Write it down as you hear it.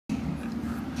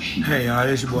Hey y'all,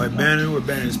 it's your boy Banner with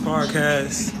Banner's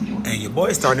Podcast, and your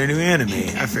boy starting a new anime.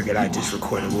 I figured I'd just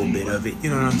record a little bit of it,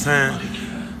 you know what I'm saying?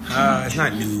 It's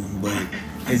not new, but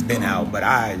it's been out, but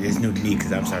it's new to me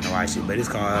because I'm starting to watch it, but it's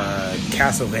called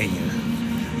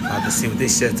Castlevania. About to see what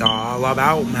this shit's all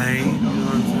about, man, you know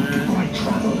what I'm saying?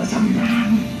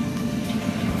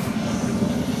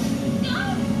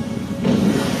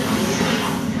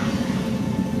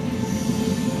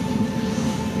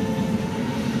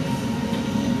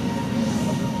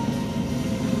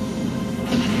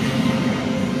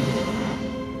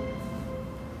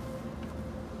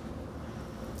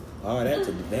 All that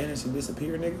to vanish and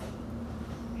disappear, nigga.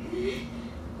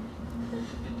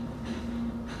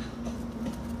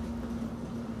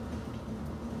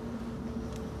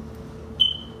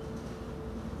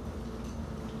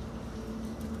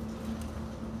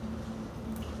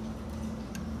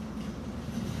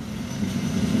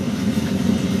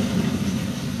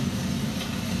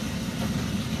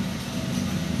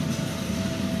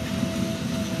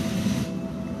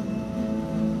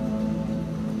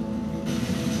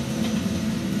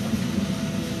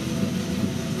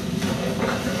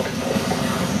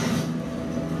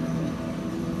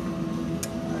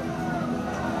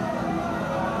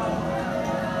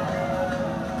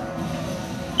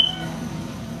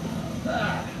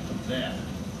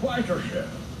 Quite a ship.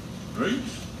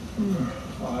 Drinks?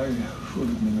 I should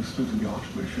administer to the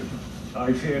Archbishop.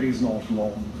 I fear he's not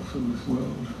long for this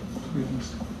world, to be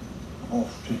honest.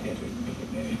 Off to heaven,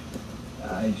 maybe.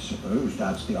 I suppose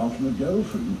that's the ultimate goal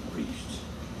for you priests.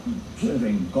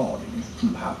 Serving God in his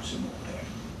true house in all that.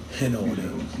 In all There's that.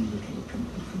 little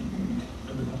company for me,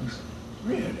 to be honest.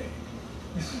 Really?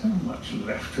 There's so much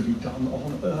left to be done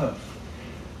on Earth.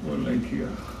 Wallachia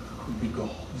could be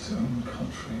God's own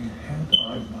country had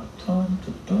I but time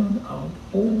to burn out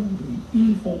all the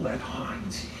evil that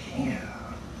hides here.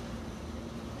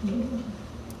 Shit.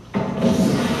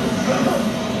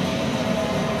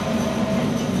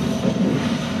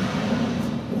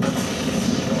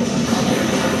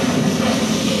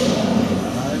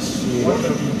 What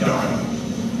have you done?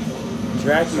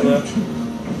 Dracula.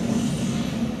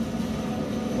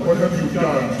 What have you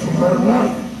done to my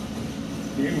wife?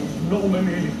 In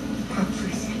nomine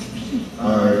Patris et Filii. I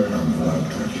am Vlad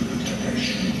Dracula Tadesh,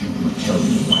 and you will tell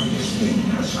me why this thing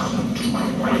has happened to my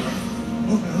wife.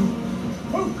 Oh no!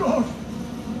 Oh God!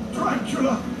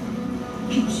 Dracula!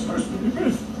 He was supposed to be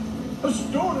myth. A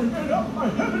story made up by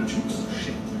heretics.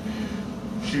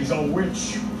 She's a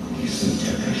witch. He said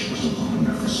Tadesh was a woman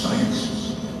of the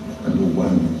sciences, and the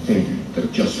one thing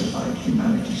that justified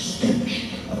humanity's stench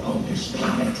upon this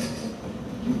planet.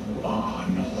 You are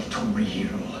not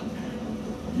real.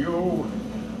 You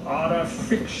are a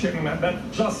fiction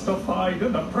that justified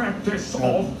the practice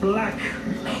of black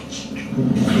magic.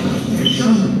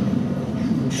 Fiction?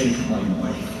 You take my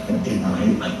wife and deny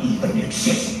I even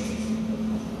exist.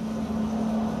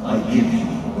 I give you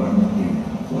 1 year,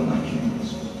 Wallachans.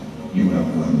 You have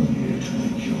 1 year to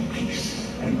make your peace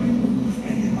and remove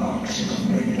any marks you have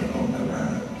made upon the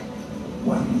land.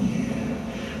 1 year,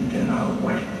 and then I'll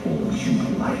wipe all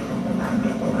human life from the land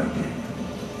of Wallachia.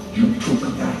 You took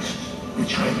that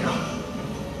which I got,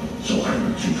 so I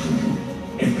will take from you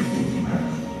everything you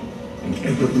have, and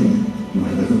everything you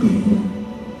have ever been.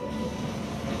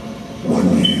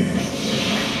 1 year.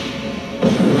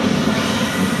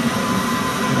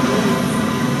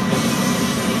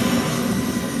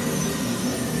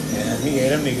 Yeah, he gave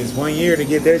them niggas 1 year to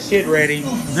get their shit ready.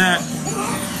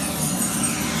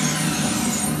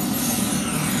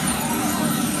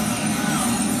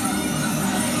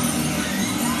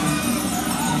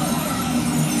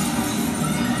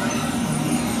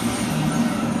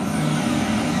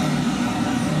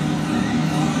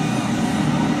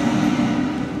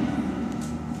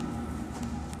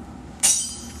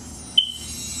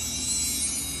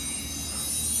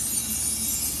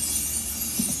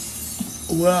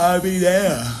 Well, I'll be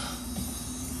there.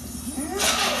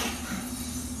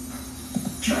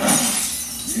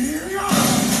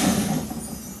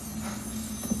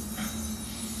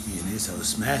 Yeah, this whole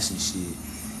smashing shit.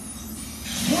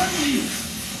 1 year.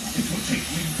 It will take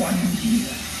me 1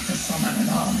 year to summon an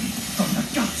army from the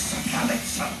depths of hell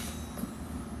itself.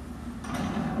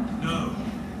 No.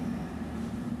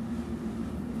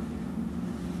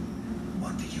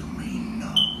 What do you mean,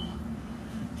 no?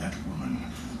 That woman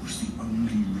was the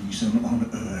only reason on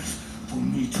Earth for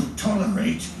me to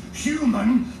tolerate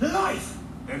human life.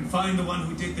 Then find the one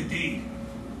who did the deed.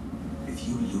 If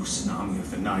you loose an army of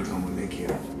the night on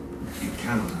Wallachia, you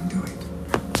cannot undo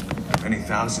it. Many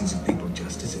thousands of people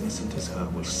just as innocent as her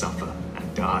will suffer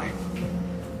and die.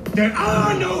 There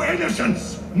are no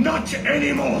innocents! Not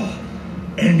anymore!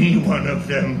 Any one of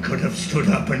them could have stood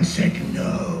up and said,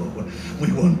 no,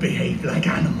 we won't behave like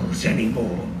animals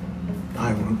anymore.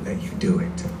 I won't let you do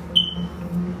it.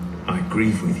 I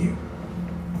grieve with you.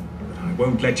 But I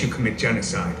won't let you commit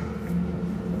genocide.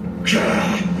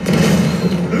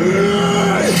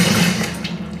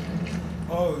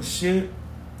 Oh shit.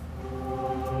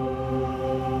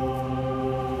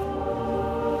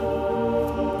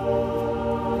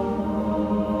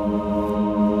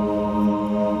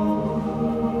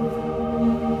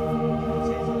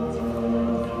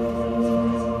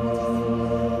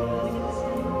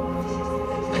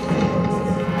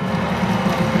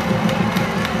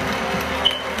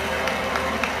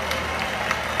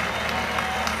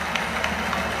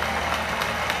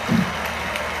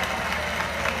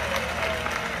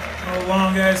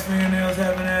 Long ass fingernails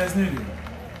having ass nigga.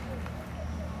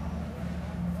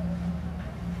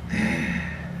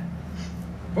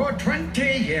 For 20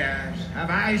 years have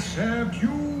I served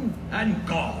you and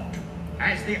God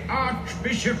as the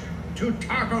Archbishop to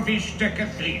Targovista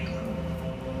Cathedral.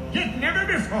 Yet never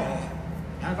before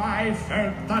have I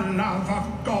felt the love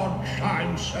of God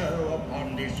shine so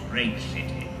upon this great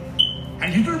city. A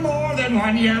little more than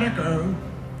 1 year ago,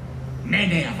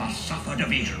 many of us suffered a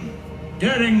vision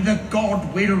during the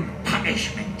God-willed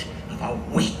punishment of a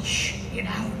witch in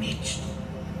our midst.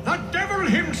 The devil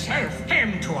himself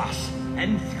came to us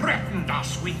and threatened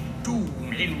us with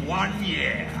doom in 1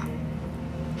 year.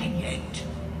 And yet,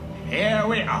 here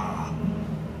we are.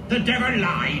 The devil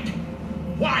lied.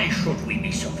 Why should we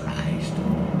be surprised?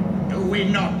 Do we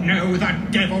not know the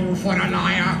devil for a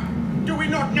liar? Do we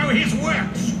not know his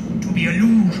works to be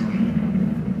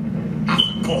illusion? Of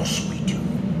course we do.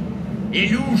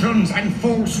 Illusions and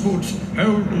falsehoods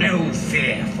hold no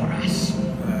fear for us.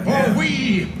 For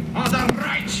we are the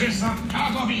righteous of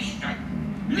Targovista,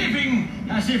 living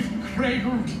as if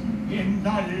cradled in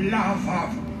the love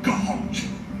of God.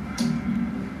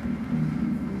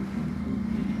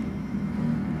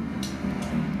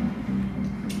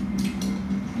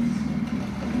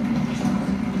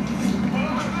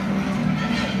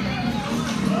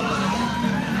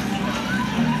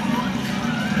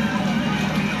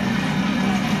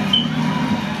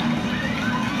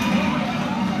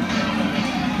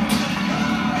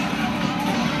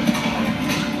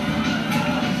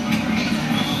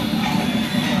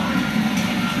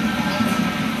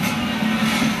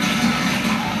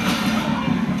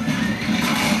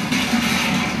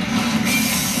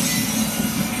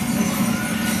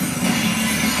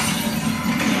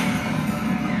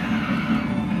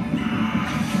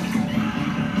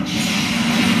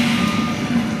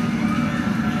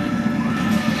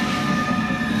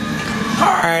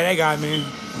 Alright, they got me.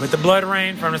 With the blood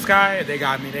rain from the sky, they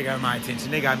got me. They got my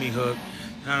attention. They got me hooked.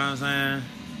 You know what I'm saying?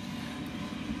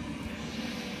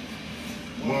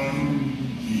 1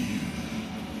 year.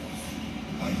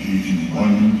 I gave you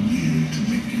 1 year to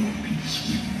make your peace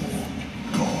with your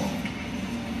God.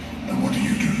 And what do?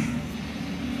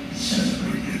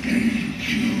 Celebrate the day you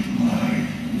killed my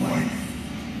wife.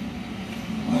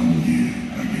 1 year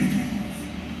I gave you,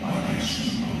 while I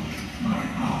assembled my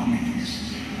armies.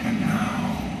 And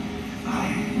now I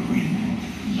bring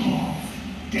your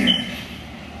death.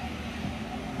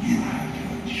 You have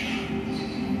your chance.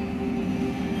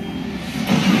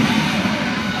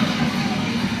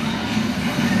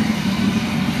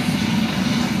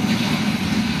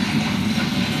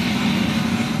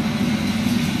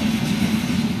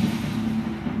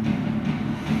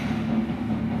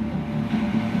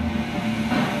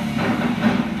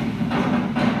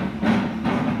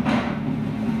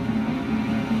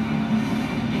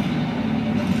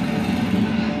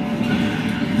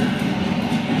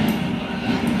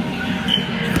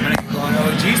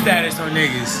 Status on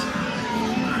niggas.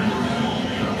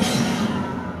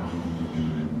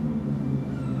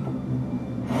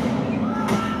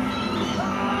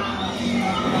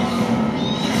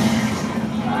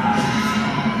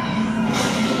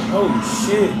 Oh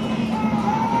shit.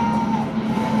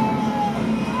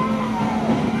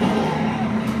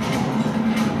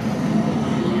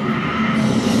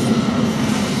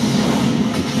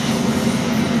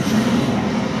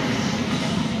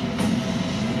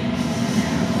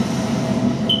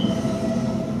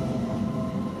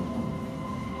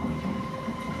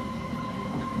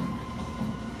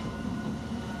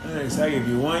 I give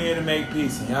you 1 year to make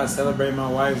peace, and y'all celebrate my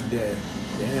wife's death.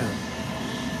 Damn.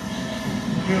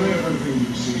 Kill everything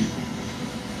you see.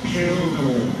 Kill them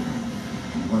all.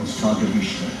 Once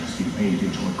Targovista has been made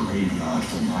into a graveyard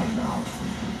for my mouth,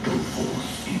 go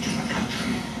forth into the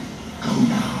country. Go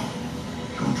now.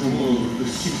 Go to all the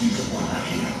cities of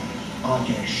Wallachia.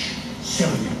 Argesh,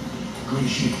 Selden,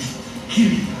 Grishit,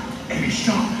 Kilia, Any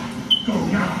shot. Go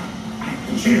now.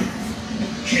 And kill.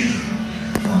 Kill.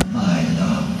 For my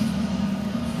love.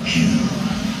 Kill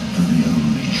for the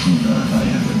only true love I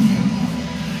ever knew.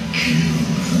 Kill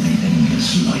for the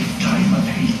endless lifetime of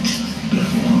hate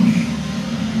before me.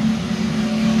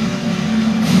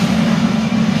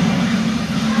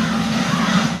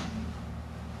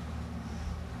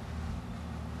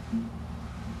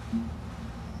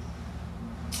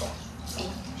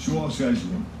 So I says to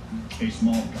him, it's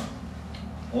my goat.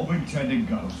 I've been tending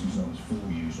goats since I was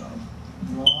 4 years old.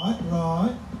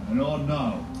 Right. And I'd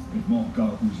know if my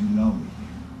goat was in love with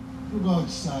you. For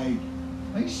God's sake.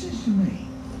 He says to me,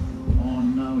 I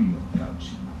know your goat's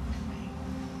in love with me.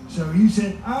 So he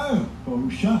said, oh,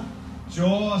 bullshit. So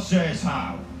I says,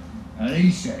 how? And he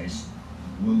says,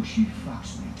 well, she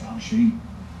fucks me, don't she?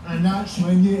 And that's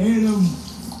when you hit him.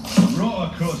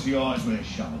 Right across the eyes with a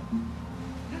shovel.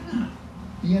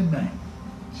 The young man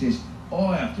says,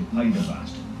 I have to pay the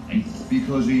bastard, eh?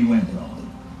 Because he went blind.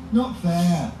 Not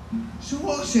fair. So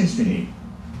I says to him,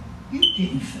 you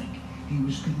didn't think he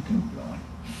was going to go blind?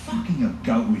 Fucking a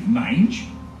goat with mange?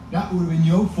 That would have been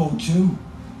your fault too.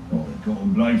 Well, I got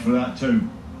him blamed for that too.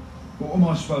 What am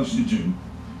I supposed to do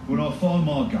when I find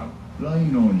my goat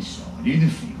laying on his side in the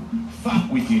field,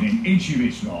 fuck within an inch of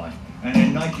its life, and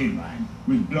a naked man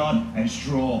with blood and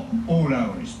straw all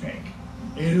over his peg?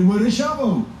 Hit him with a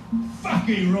shovel.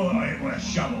 Fucking right I hit with a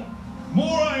shovel.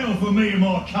 More ale for me and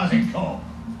my cousin Cobb.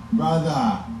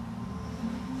 Brother.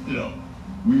 Look,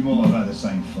 we might have had the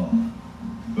same father,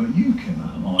 but you came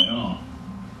out of my arm.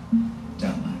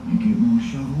 Don't make me get my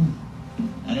shovel.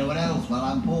 Anyone else while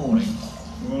I'm pouring?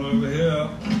 All over here.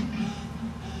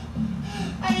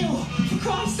 Ale, for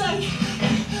Christ's sake!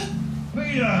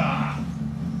 Peter!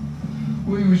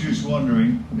 We was just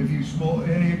wondering if you spotted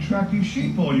any attractive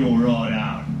sheep on your ride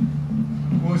out.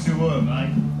 What's the word,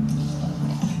 mate?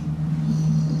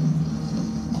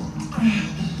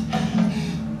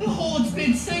 The horde's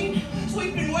been seen,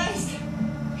 sweeping west.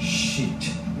 Shit.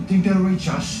 You think they'll reach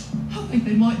us? I think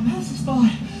they might pass us by.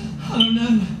 I don't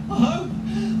know. I hope.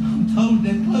 I'm told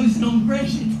they're closing on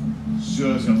Brexit.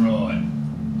 Serves them right.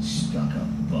 Stuck-up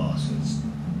bastards.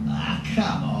 Ah,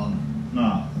 come on.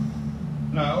 No.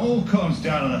 No, it all comes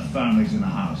down to the families in the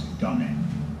houses, doesn't it?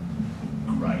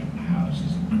 Great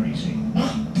houses increasing.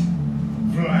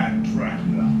 Vlad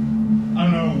Dracula.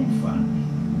 An old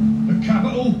family. The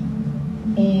capital?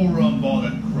 All run by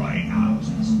the great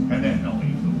houses. And they're not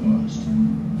even the worst.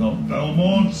 The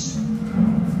Belmonts?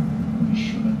 We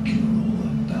should have killed all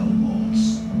the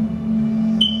Belmonts.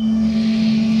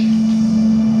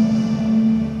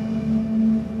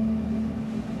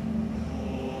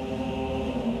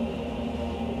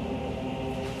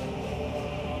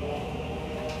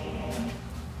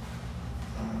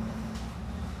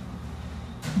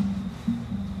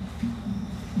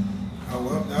 Oh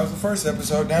well, that was the first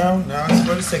episode down. Now it's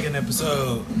for the second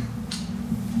episode.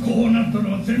 こうなった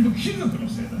のは全部貴族の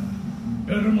せいだ。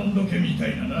ベルモンド家みた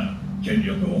いなな、権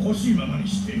力を欲しいままに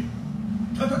して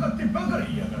戦ってばか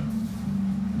りやがる。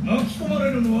巻き込ま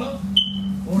れるのは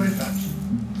俺たち。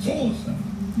そうさ。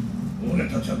俺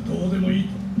たちはどうでもいい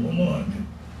と思われてる。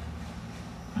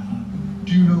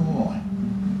Do you know why?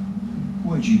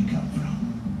 Where'd you come from?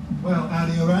 Well, out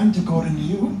of your aunt, according to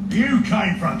you. You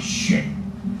came from shit.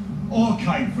 I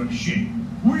came from shit.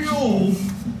 We all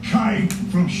came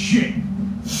from shit.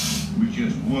 We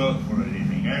just work for a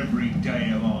living every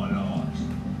day of our lives.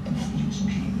 We just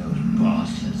keep those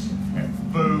bastards and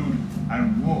food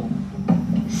and wool.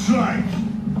 Slaves.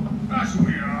 That's what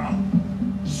we are.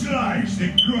 Slaves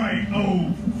to great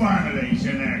old families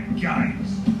and their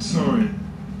games. Sorry,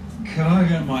 can I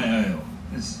get my ale?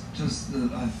 It's just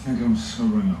that I think I'm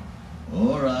sobering up.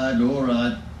 All right.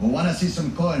 We want to see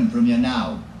some coin from you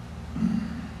now.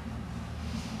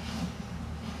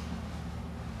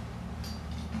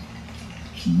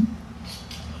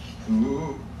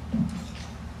 Ooh.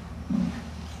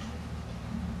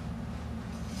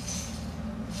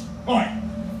 Oi!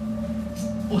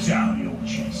 What's out of your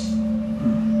chest?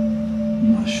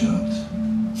 My shirt.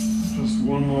 Just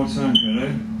one more tankard,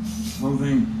 eh?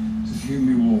 Something to keep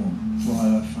me warm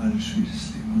while I find a tree to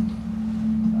sleep under.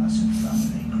 That's a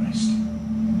family crest.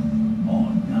 Oh,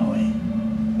 no, eh?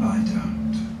 I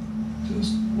don't.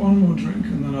 Just one more drink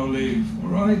and then I'll leave, all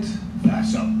right?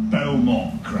 That's a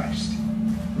Belmont crest.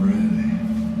 Really?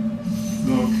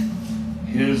 Look,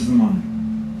 here's the money.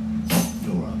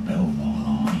 You're a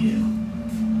Belmont, aren't you?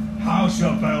 House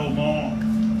of Belmont.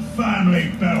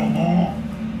 Family Belmont.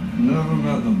 Never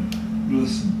met them.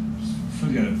 Listen,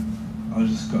 forget it. I'll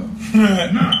just go.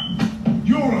 No,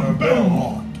 you're a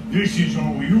Belmont. This is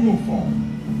all your fault.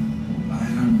 I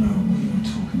don't know what you're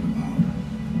talking about.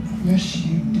 Yes,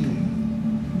 you do.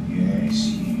 Yes,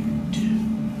 you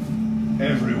do.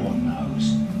 Everyone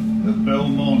knows the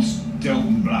Belmonts dealt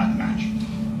in black magic.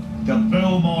 The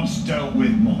Belmonts dealt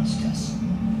with monsters.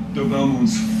 The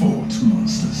Belmonts fought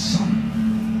monsters,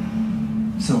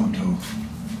 son. So I'm told.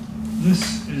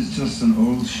 This is just an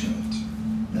old shirt.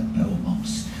 The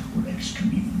Belmonts were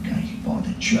excommunicated by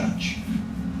the church,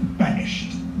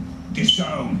 banished,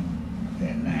 disowned,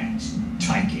 their lands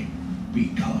taken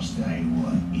because they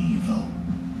were evil.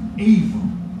 Evil.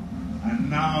 And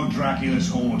now Dracula's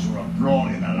hordes were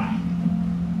abroad in the land.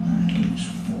 And whose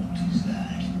fault is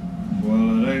that?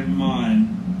 Well, it ain't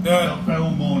mine. The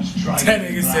Belmonts traded. That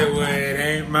nigga said, well, it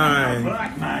ain't mine.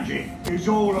 Black magic is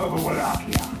all over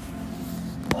Wallachia.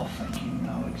 I think you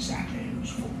know exactly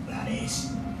whose fault that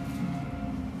is.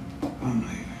 I'm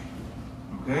leaving.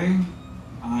 Okay?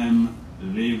 I'm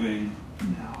leaving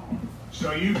now.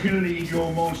 So you can lead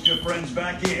your monster friends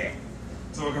back here?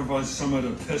 So I can find somewhere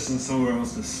to piss and somewhere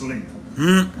else to sleep.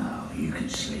 No, you can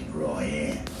sleep right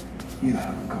here. You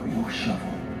haven't got your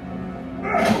shovel.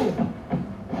 I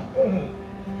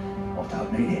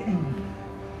don't need it.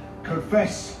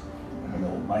 Confess, and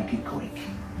I'll make it quick.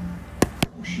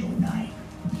 What's your name?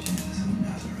 Jesus of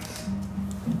Nazareth.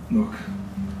 Look,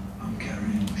 I'm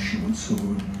carrying a short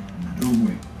sword and a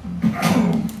whip.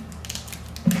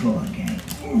 Try again.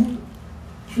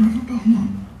 Trevor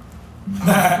Belmont.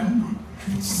 Belmont.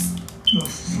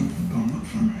 Lost son of Belmont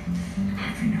family.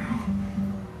 Happy now.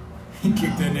 He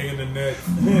kicked that nigga in the nuts.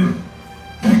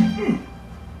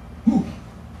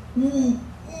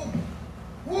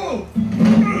 Whoa!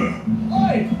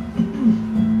 Hey!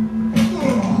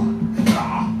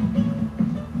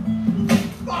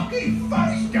 Fucking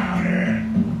face down here!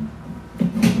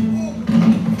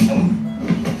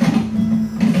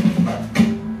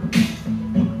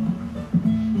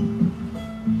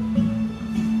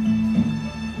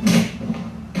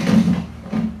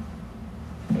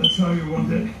 That's how you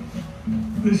want it.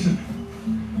 Listen,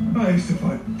 I used to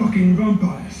fight fucking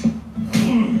vampires.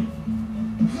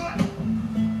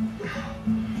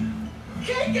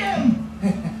 Kick him!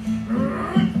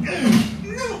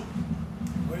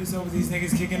 What is up with these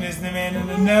niggas kicking this man in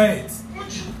the nuts?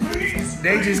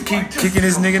 They just keep kicking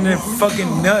this nigga in the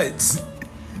fucking nuts.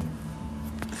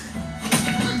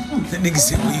 That nigga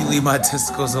said, will you leave my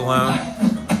testicles alone?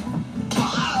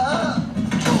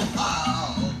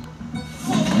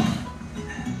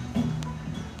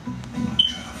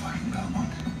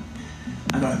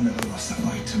 And I've never lost a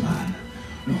fight to man.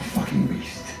 No fucking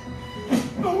beast.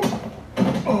 Oh.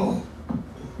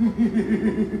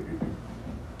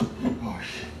 Oh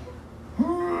shit.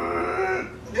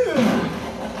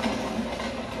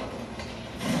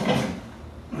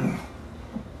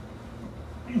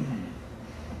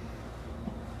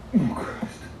 Oh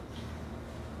Christ.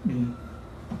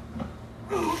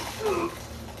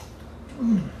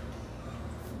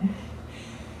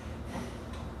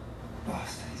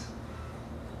 Bastards.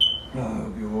 I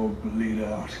hope you all bleed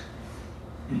out.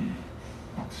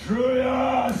 Through your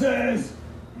asses!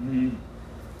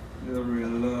 Every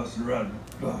last rat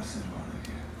bastard one of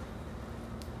you.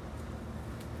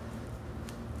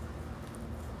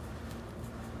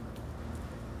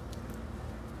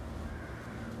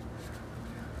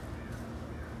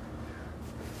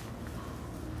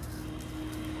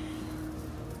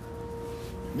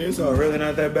 This all really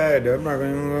not that bad, though. I'm not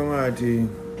gonna lie to you.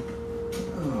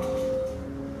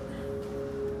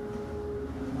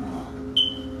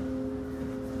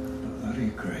 Bloody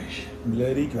crazy.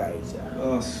 Bloody crazy.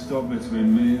 Last stop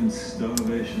between me and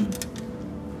starvation.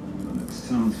 The next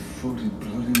town's 40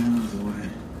 bloody miles away.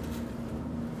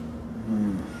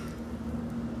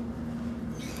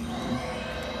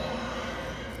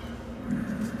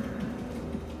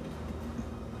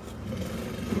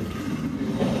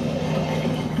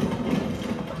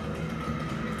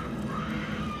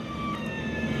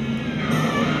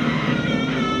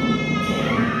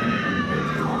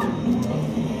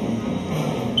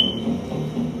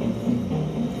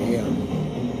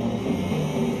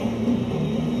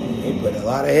 Put a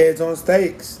lot of heads on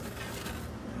stakes.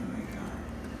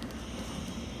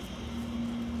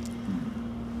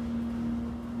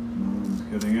 No one's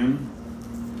getting in.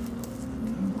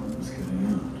 No one's getting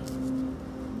out.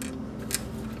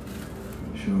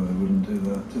 Pretty sure I wouldn't do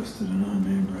that just to deny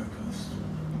me breakfast.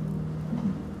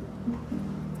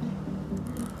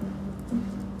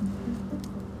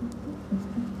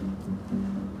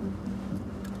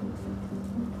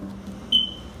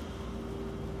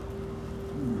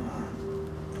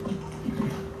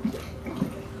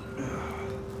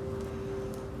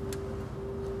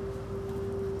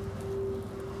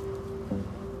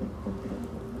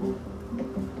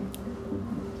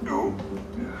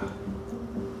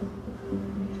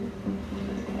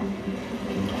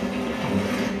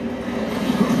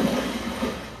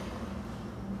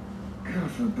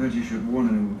 bet you should warn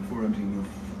anyone before emptying your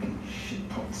fucking shit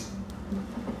pots.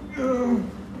 Oh,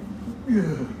 yeah.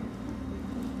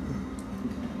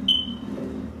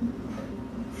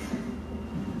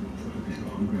 I'd be so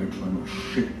hungry I'd climb a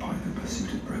shit pipe in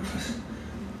pursuit of breakfast.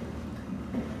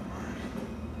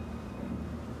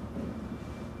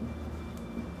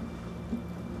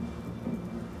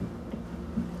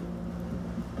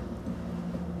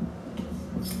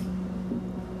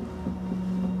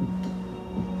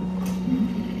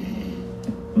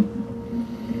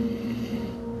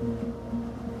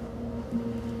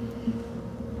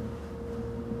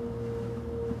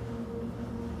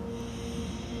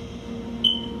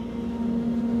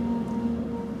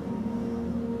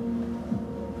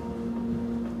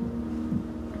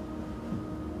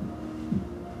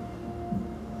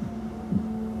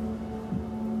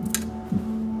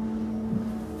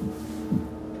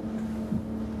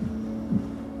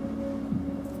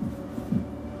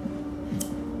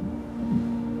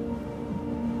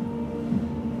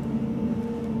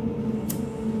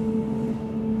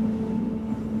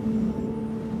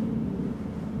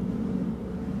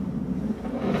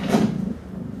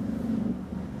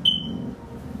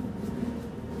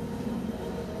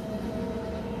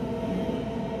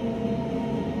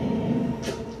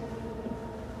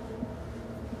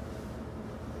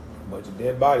 Bunch of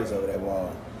dead bodies over that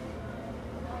wall.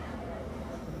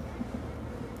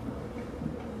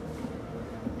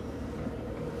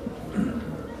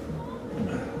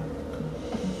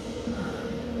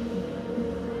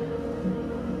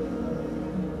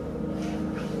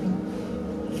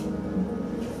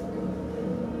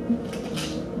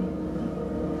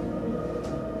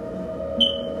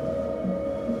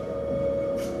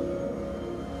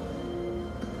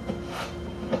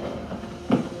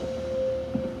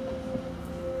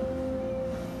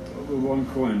 One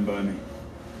coin by me.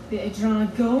 Bit of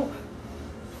dried goat.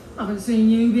 Haven't seen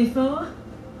you before.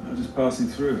 I'm just passing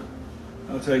through.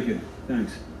 I'll take it.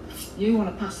 Thanks. You want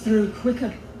to pass through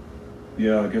quicker.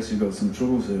 Yeah, I guess you've got some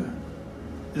troubles here.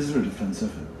 This is a defense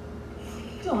effort.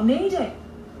 Don't need it.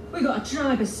 We got a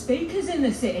tribe of speakers in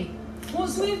the city.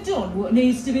 Once we've done what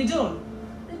needs to be done,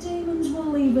 the demons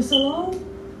will leave us alone.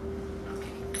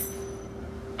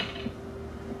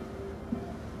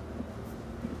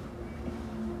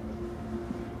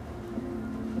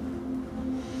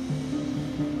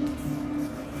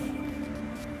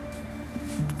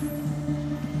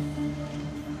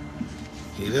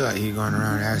 He look like he going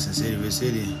around asking city for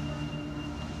city.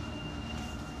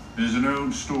 There's an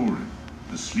old story,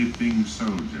 the sleeping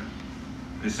soldier.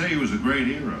 They say he was a great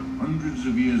hero hundreds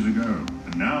of years ago,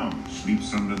 and now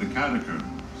sleeps under the catacombs.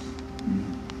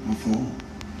 What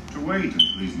for? To wait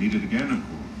until he's needed again, of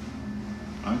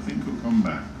course. I think he'll come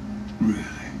back. Really?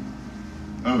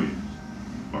 Oh, yes.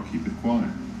 But keep it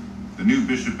quiet. The new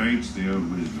bishop hates the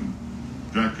old wisdom.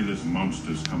 Dracula's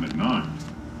monsters come at night,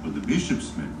 but the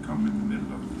bishop's men come in the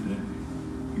middle of the day.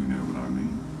 You know what I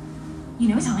mean? You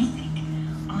know what I think?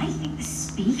 I think the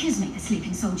speakers make the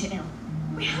sleeping soldier ill.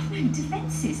 We have no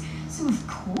defences, so of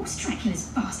course Dracula's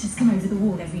bastards come over the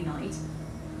wall every night.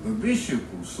 The bishop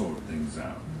will sort things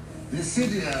out. The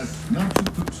city has, not to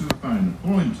put too fine a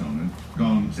point on it,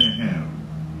 gone to hell.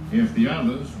 If the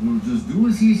others will just do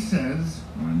as he says,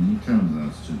 when he tells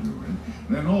us to do it,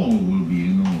 then all will be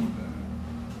in order.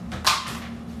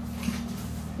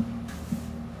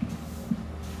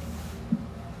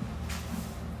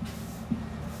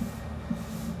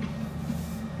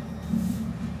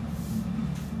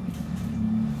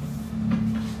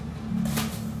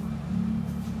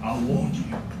 I warned you.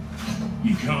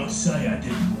 You can't say I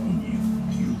didn't warn you.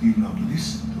 You did not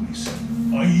listen to me, sir.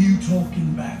 Are you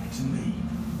talking back to me?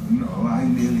 No,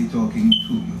 I'm merely talking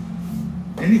to you.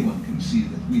 Anyone can see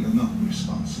that we are not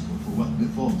responsible for what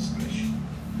befalls Gresham.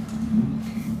 You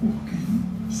keep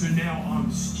walking. So now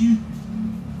I'm stupid.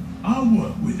 I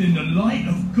work within the light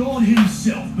of God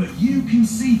himself, but you can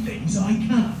see things I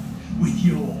can't with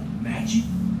your magic.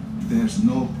 There's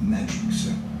no magic,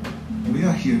 sir. We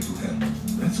are here to help.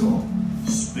 That's all.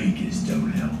 Speakers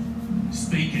don't help.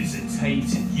 Speakers are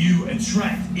tainted. You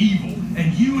attract evil,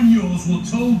 and you and yours were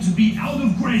told to be out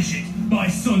of Gresham by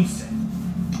sunset.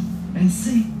 And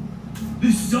see,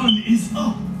 the sun is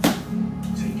up.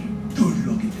 Take a good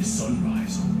look at the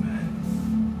sunrise, old man.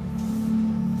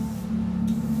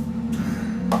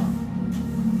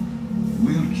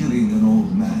 Will killing an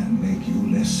old man make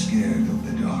you less scared of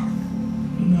the dark?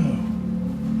 No.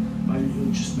 Maybe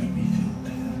it'll just make me feel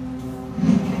better.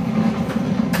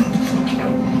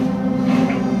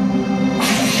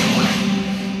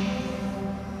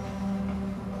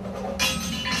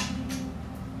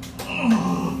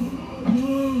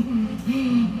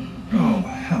 Oh,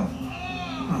 hell.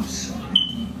 I'll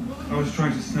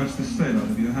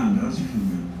how's your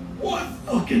finger? What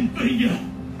fucking finger?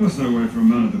 That's no way for a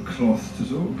man of the cloth to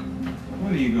talk. Why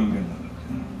don't you go and get that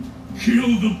looked at?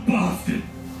 Kill the bastard!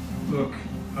 Look,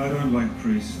 I don't like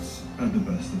priests at the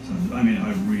best of times. I mean,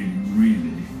 I really,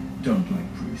 really don't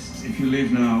like priests. If you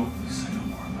leave now, say no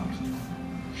more about it.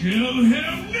 Kill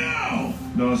him now!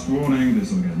 Last warning,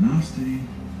 this'll get nasty.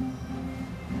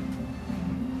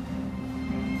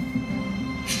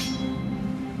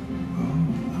 Oh,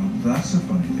 now that's a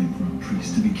funny thing for a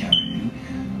priest to be carrying.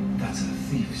 That's a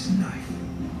thief's knife.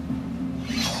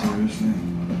 Seriously?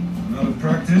 Not a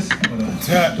practice, but a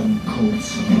stone cold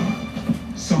sword.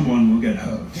 Someone will get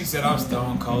hurt. He said I'm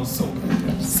stone cold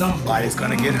sober. Somebody's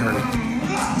gonna get hurt.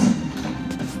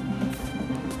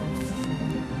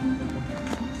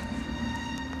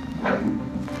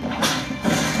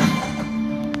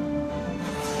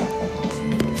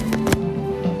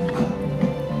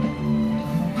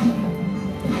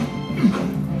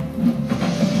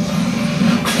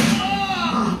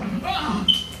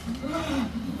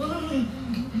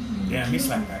 Damn, he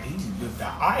slapped that. He whipped the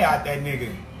eye out that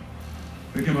nigga.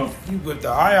 Pick him up. He whipped the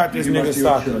eye out this Take him back nigga's to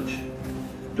your socket. church.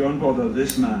 Don't bother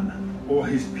this man or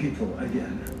his people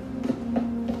again.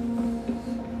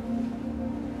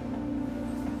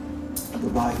 The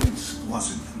violence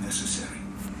wasn't necessary,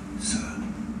 sir.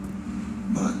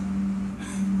 But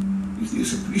it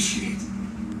is appreciated.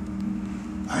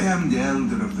 I am the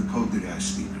elder of the Codria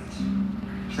speakers.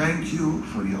 Thank you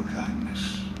for your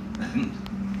kindness. And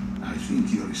I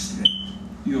think your restraint.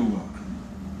 You're welcome,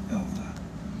 Elder.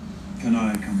 Can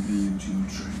I accompany you to your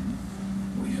train?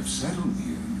 We have settled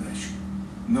here in Gresham.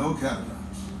 No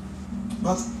caravans.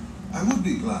 But I would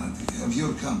be glad to have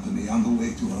your company on the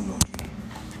way to our lodging.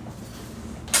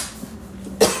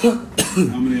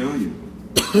 How many are you?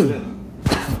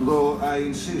 11. Though I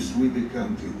insist we be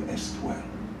counted as 12.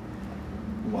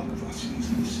 One of us is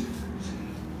missing.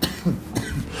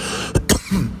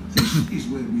 This is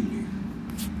where we live.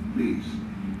 Please,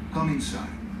 come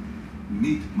inside.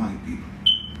 Meet my people.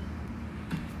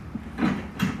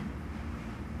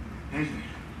 Ezra,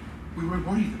 we were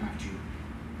worried about you.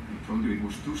 I told you it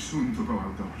was too soon to go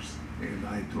outdoors. And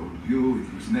I told you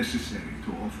it was necessary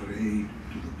to offer aid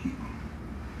to the people.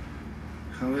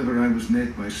 However, I was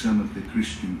met by some of the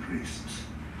Christian priests.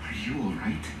 Are you all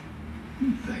right?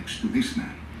 Thanks to this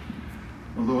man.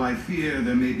 Although I fear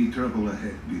there may be trouble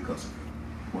ahead because of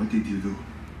it. What did you do?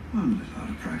 I'm a little out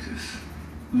of practice.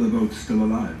 They're both still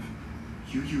alive.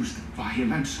 You used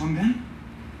violence on them?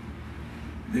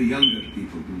 The younger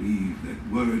people believe that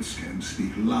words can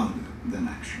speak louder than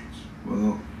actions.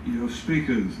 Well, your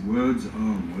speakers, words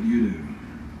are what you do.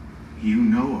 You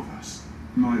know of us.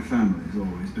 My family's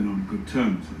always been on good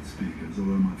terms with speakers,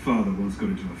 although my father once got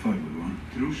into a fight with one.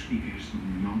 True speakers do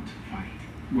not fight.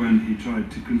 When he tried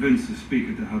to convince the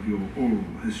speaker to have your oral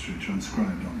history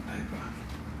transcribed on paper.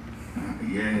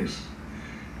 Yes.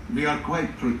 We are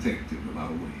quite protective of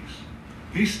our ways.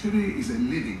 History is a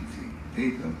living thing.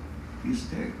 Paper is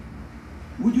dead.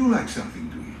 Would you like something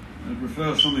to eat? I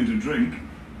prefer something to drink.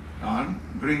 Arn,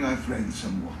 bring our friend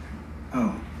some water.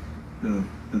 Oh,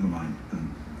 never mind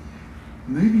then.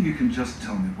 Maybe you can just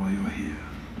tell me why you're here.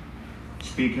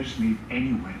 Speakers live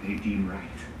anywhere they deem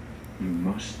right. You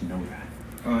must know that.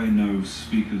 I know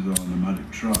speakers are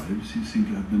nomadic tribes. You seem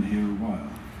to have been here a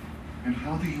while. And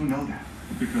how do you know that?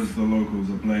 Because the locals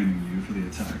are blaming you for the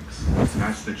attacks.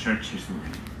 That's the church's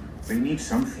doing. They need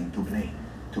something to blame.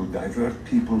 To divert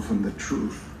people from the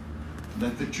truth.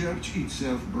 That the church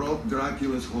itself brought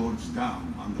Dracula's hordes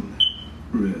down on the land.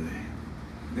 Really?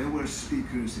 There were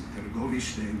speakers at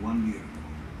Tergoviste 1 year ago.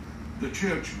 The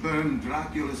church burned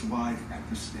Dracula's wife at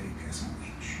the stake as a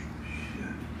witch.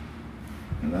 Shit.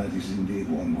 And that is indeed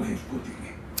one way of putting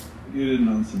it. You didn't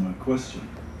answer my question.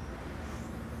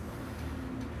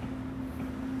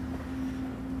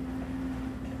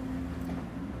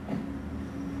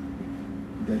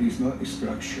 There is no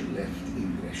structure left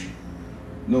in Gresham.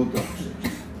 No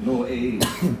doctors, no aid.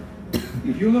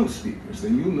 If you know speakers,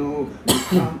 then you know we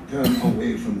can't turn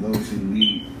away from those in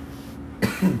need.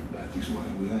 That is why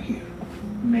we are here.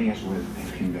 May as well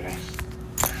tell him the rest.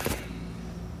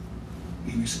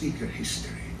 In speaker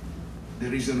history,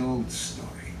 there is an old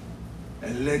story. A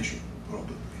legend,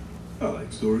 probably. I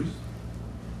like stories.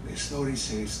 The story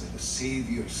says that a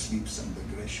savior sleeps under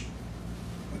Gresham.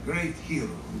 A great hero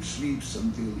who sleeps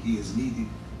until he is needed,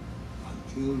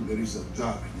 until there is a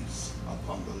darkness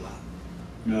upon the land.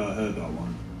 Yeah, I heard that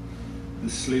one. The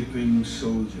sleeping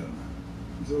soldier.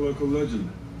 It's a local legend.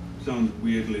 Sounds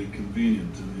weirdly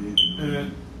convenient to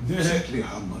me. Exactly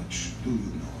how much do you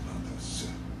know about us,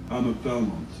 sir? I'm a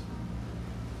Belmont.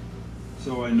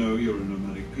 So I know you're a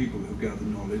nomadic people who gather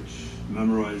knowledge,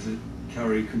 memorize it,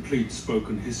 carry complete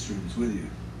spoken histories with you.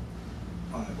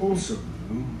 I also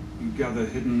know you gather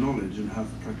hidden knowledge and have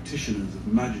practitioners of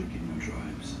magic in your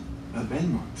tribes.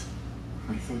 Belmont?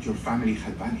 I thought your family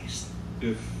had vanished.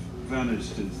 If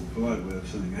vanished is the polite way of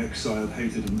saying exiled,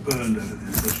 hated, and burned out of the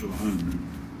ancestral home.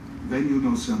 Then you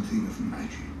know something of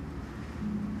magic.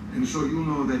 And so you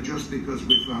know that just because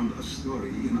we found a story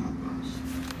in our past,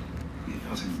 it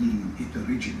doesn't mean it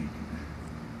originated there.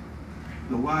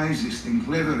 The wisest and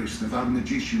cleverest of our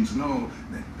magicians know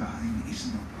that time is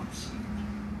not absolute.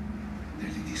 That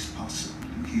it is possible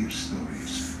to hear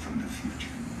stories from the future.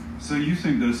 So you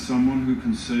think there's someone who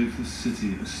can save the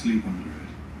city asleep under it?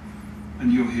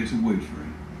 And you're here to wait for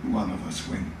him? One of us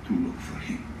went to look for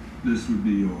him. This would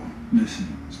be your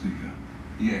missing speaker?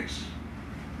 Yes.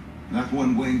 That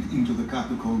one went into the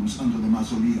catacombs under the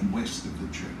mausoleum west of the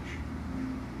church.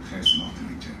 Has not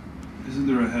returned. Isn't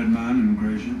there a head man in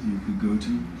Gracia that you could go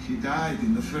to? He died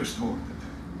in the first horde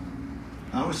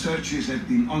attack. Our searches have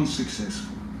been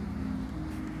unsuccessful.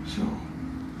 So,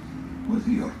 what are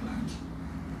your plans?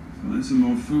 Find some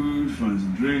more food, find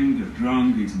some drink, get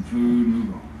drunk, eat some food,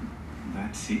 move on.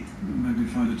 That's it. Maybe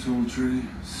find a tall tree,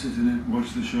 sit in it,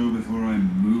 watch the show before I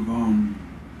move on.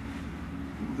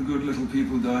 All the good little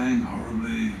people dying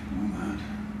horribly, all that.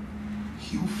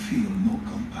 You feel no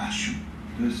compassion.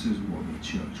 This is what the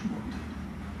church wanted.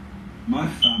 My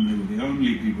family were the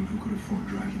only people who could have fought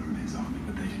Dracula and his army,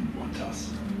 but they didn't want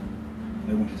us.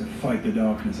 They wanted to fight the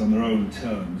darkness on their own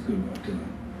terms, good luck to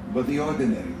them. But the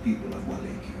ordinary people of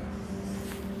Wallachia,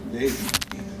 they didn't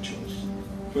get a choice.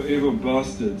 For evil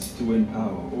bastards to win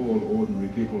power, all ordinary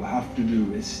people have to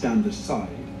do is stand aside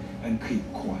and keep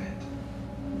quiet.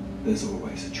 There's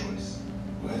always a choice.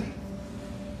 Well,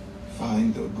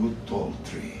 find a good tall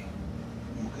tree.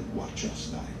 You can watch us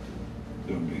die.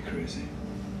 Don't be crazy.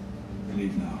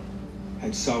 Leave now.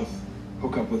 Head south,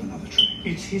 hook up with another train.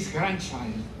 It's his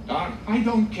grandchild. I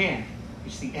don't care.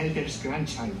 It's the elder's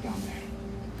grandchild down there.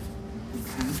 We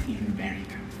can't even bury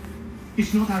them.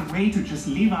 It's not our way to just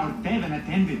leave our dead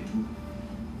unattended to.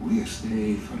 We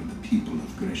stay for the people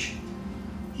of Gresham.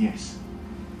 Yes,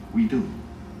 we do.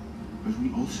 But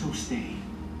we also stay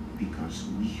because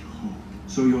we hope.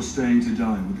 So you're staying to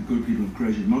die with the good people of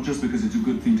Gresham, not just because it's a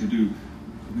good thing to do,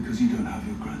 but because you don't have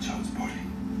your grandchild's body.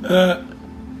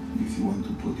 If you want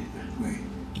to put it that way.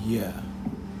 Yeah.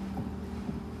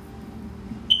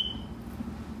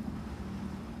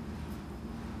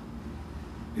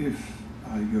 If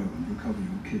I go and recover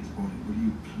your kid's body, will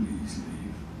you please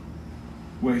leave?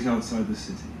 Wait outside the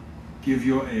city. Give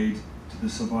your aid to the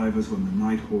survivors when the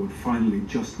Night Horde finally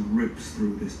just rips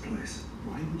through this place.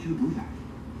 Why would you do that?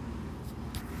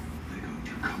 They're going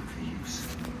to come for you, sir.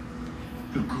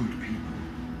 The good people.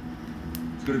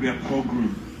 It's going to be a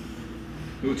pogrom.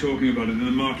 We were talking about it in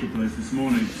the marketplace this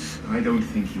morning. I don't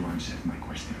think you answered my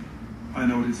question. I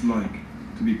know what it's like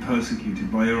to be persecuted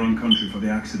by your own country for the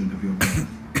accident of your birth.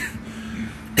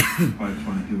 If I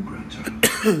find your grandchild,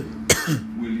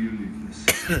 will you leave this?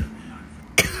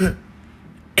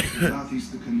 That is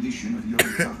the condition of your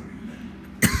recovery,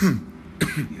 then.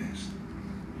 Yes.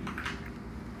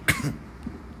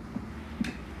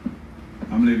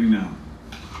 I'm leaving now.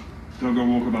 Don't go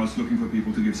walkabouts looking for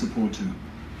people to give support to.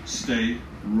 Stay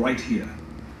right here.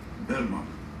 Belmont.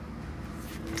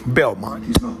 Belmont. It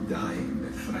is not dying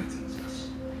that frightens us.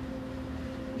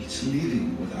 It's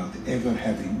living without ever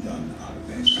having done our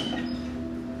best.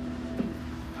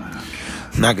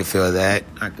 I can feel that.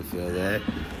 I can feel that.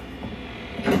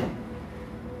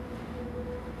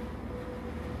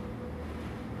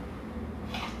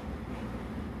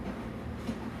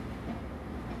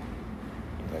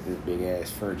 Got this big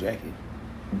ass fur jacket.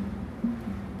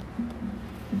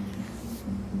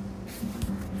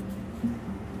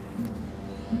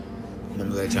 I'm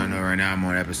gonna let y'all know right now I'm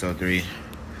on episode 3.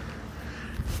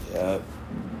 Yup.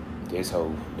 This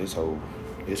whole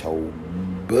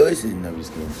buzzing. I'm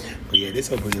just kidding. But yeah, this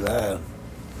whole pretty loud.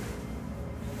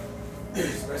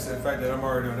 Especially the fact that I'm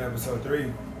already on episode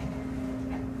 3.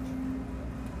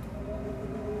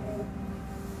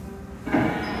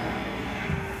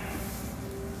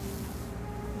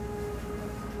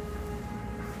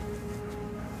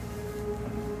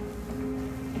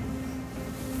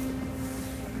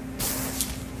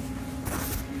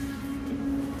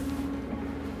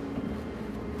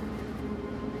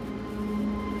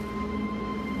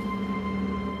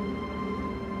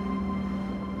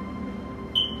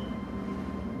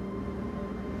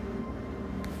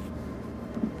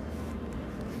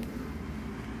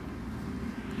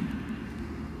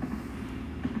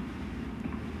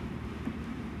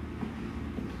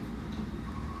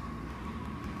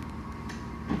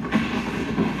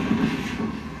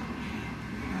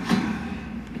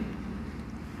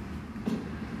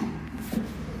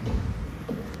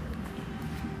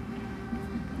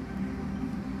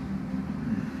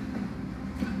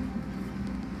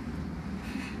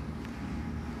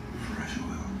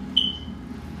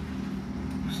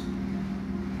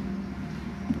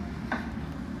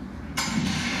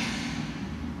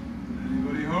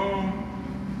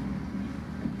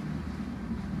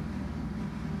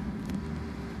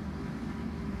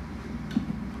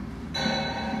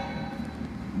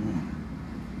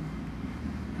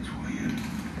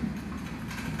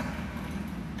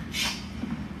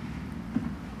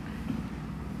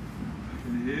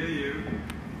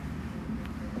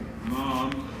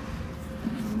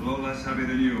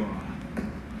 than you are.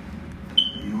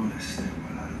 You want to stay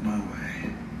well out of my way.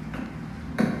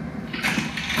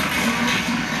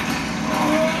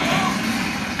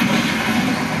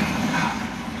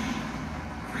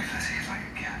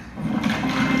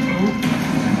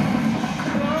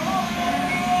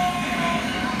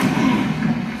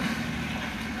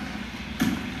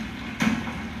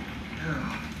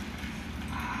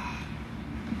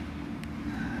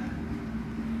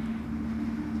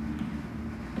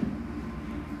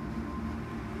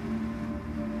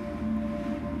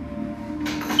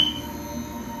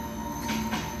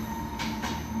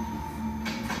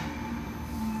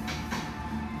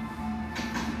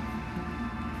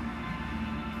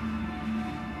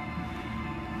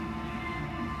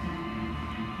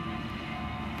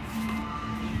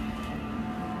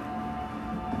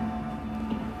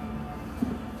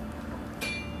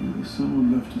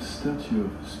 Someone left a statue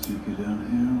of a speaker down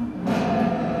here.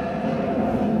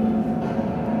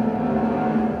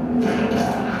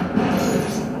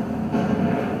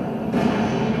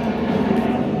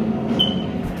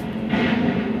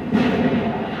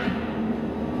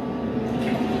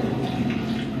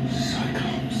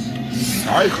 Cyclops.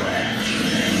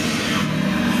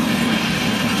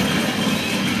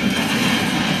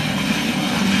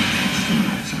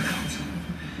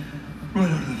 Right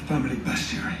out of the family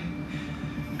bestiary.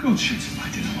 God shoots my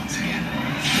dinner once again.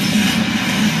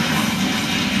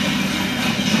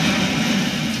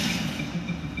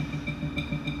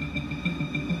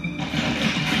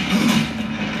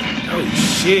 Oh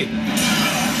shit.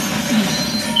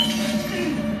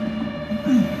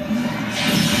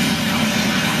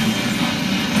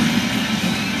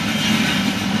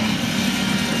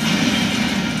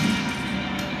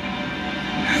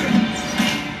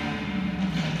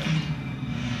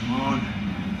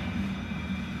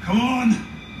 Come on!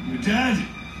 You're dead!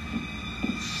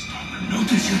 Stop and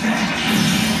notice you're dead!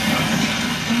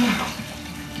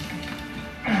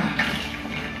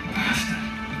 Bastard.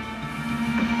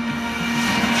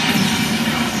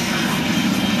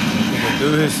 Nigga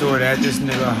threw his sword at this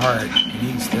nigga heart, and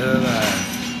he's still alive.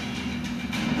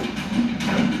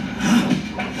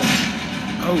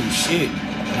 Oh shit.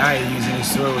 Now he's using his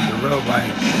sword with the rope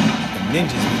like the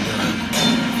ninjas be doing.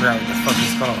 I forgot what the fuck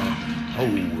it's called.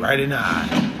 Oh, right in the eye.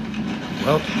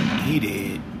 Well, he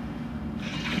did.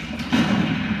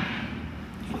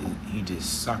 He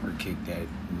just soccer kicked that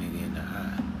nigga in the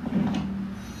eye.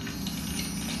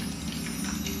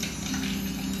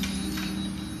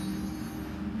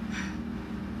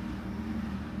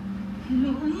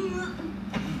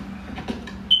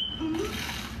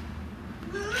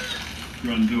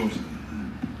 Granddaughter.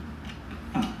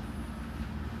 Ah.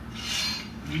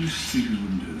 You secret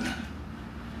wouldn't do that.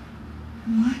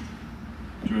 What?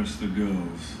 Dress the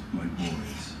girls like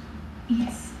boys.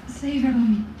 It's Sailor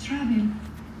Travel.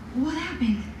 What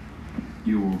happened?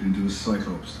 You walked into a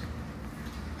Cyclops.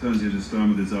 Turns you to stone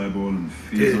with his eyeball and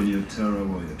feeds on your terror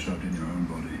while you're trapped in your own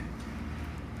body.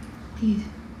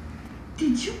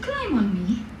 Did you climb on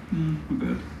me? A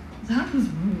bit. That was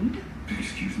rude.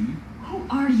 Excuse me? Who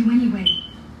are you anyway?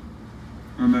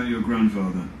 I met your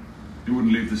grandfather. He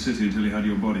wouldn't leave the city until he had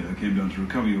your body. I came down to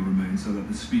recover your remains so that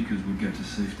the speakers would get to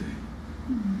safety.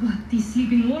 But the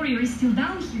sleeping warrior is still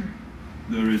down here.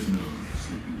 There is no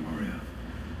sleeping warrior.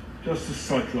 Just a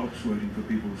Cyclops waiting for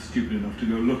people stupid enough to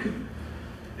go looking.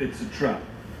 It's a trap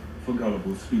for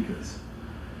gullible speakers.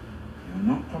 You're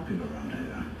not popular around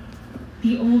here.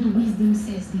 The old wisdom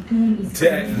says the tune is...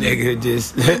 That nigga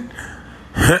just...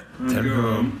 Go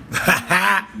home.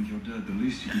 I think you're dead. The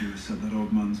least you can do is set that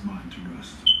old man's mind to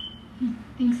rest. He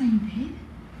thinks I'm dead?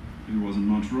 He wasn't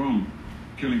much wrong.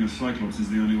 Killing a Cyclops is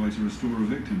the only way to restore a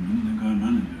victim. Didn't think I'd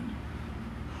manage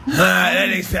it. That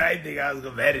nigga, I didn't think I was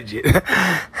gonna manage it.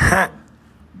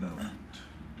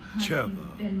 Trouble.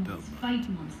 Fight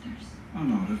monsters.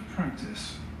 I'm out of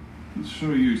practice. Let's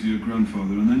show you to your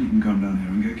grandfather and then you can come down here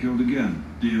and get killed again.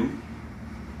 Deal?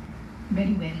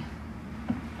 Very well.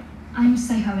 I'm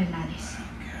Saiha Veladis.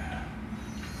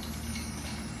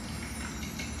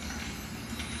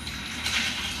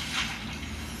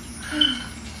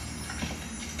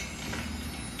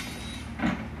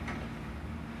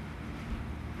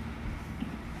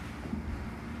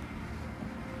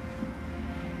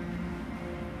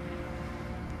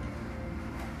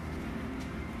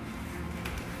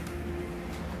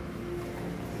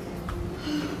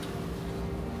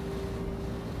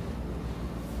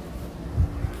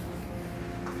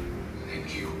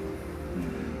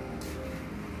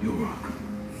 You're welcome.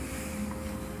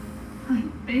 I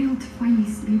failed to find the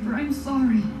sleeper. I'm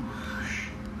sorry.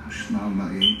 Smile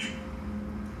my age.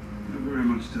 Not very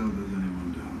much tell there's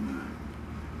anyone down there.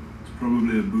 It's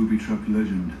Probably a booby-trapped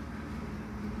legend.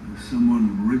 There's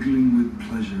someone wriggling with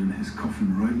pleasure in his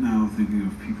coffin right now, thinking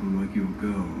of people like your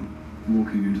girl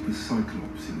walking into the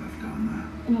Cyclops he left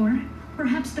down there. Or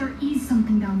perhaps there is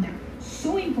something down there,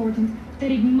 so important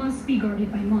that it must be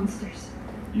guarded by monsters.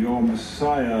 Your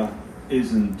Messiah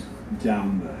isn't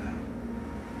down there.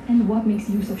 And what makes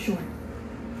you so sure?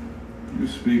 You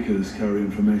speakers carry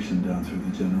information down through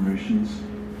the generations.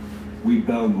 We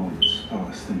Belmonts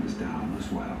pass things down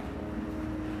as well.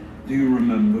 Do you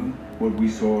remember what we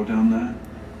saw down there?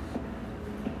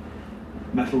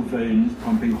 Metal veins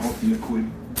pumping hot liquid,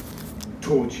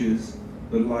 torches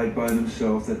that lied by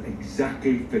themselves that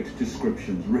exactly fit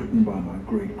descriptions written by my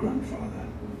great-grandfather.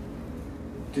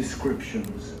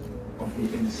 Descriptions of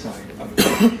the inside of the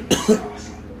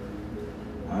castle.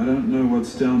 I don't know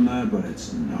what's down there, but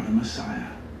it's not a Messiah.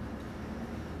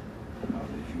 I'll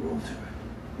leave you all to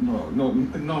it. No,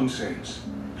 nonsense.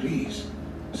 Please,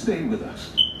 stay with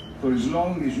us. For as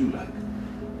long as you like.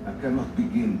 I cannot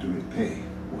begin to repay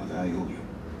what I owe you.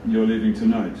 You're leaving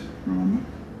tonight, remember?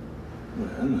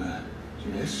 Well,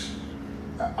 yes.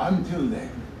 Until then.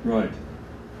 Right.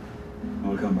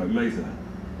 I'll come back later.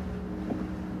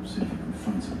 See if you can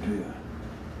find some clear.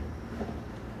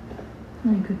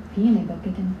 I could pee in a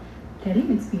bucket and tell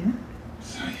him it's beer.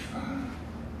 Cypher.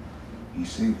 He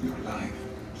saved your life.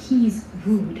 He's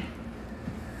rude.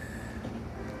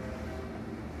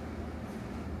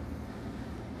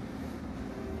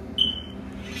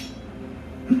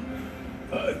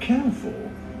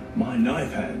 Careful. My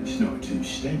knife hand's not too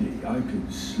steady. I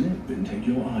could slip and take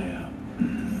your eye out.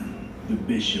 The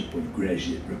Bishop of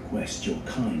Gresham requests your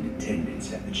kind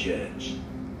attendance at the church.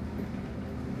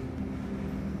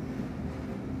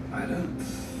 I don't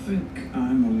think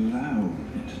I'm allowed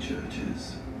into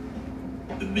churches.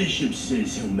 The Bishop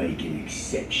says he'll make an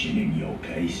exception in your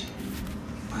case.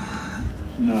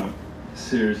 No,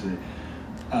 seriously.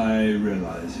 I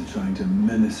realize you're trying to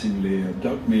menacingly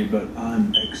abduct me, but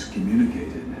I'm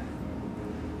excommunicated.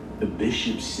 The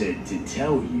Bishop said to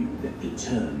tell you that the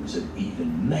terms of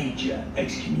even major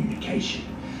excommunication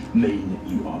mean that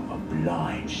you are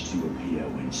obliged to appear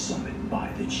when summoned by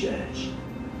the church.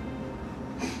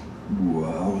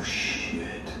 Well,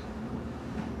 shit.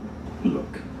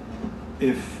 Look,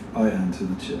 if I enter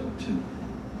the church and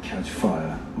catch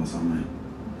fire or something,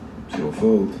 it's your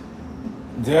fault.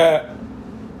 Yeah.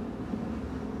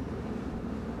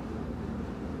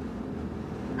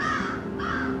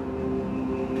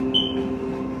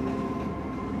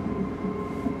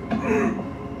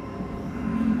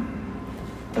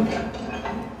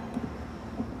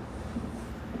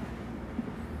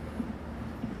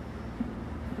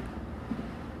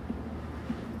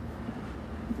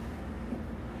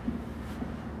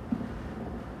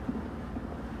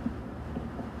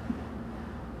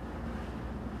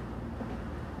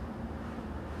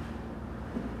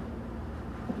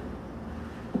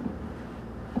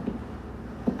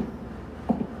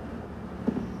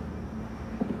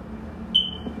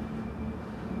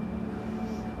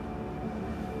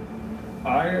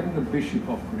 I am the Bishop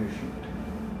of Gresham.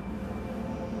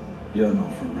 You're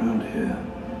not from around here.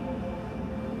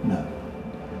 No.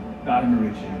 I'm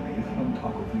originally from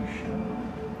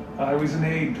Takovishta. I was an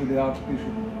aide to the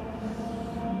Archbishop.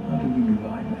 How did you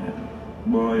divine that?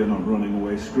 Well, you're not running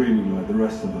away screaming like the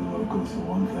rest of the locals, for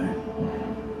one thing.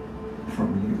 From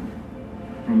you?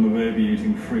 From the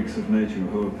baby-eating freaks of nature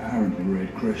who apparently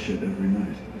raid Gresham every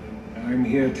night. I'm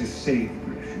here to save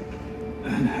Gresham.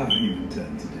 And how do you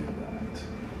intend to do that?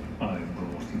 I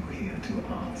brought you here to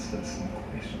answer some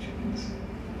questions,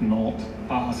 not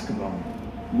ask them.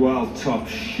 Well, tough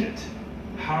shit.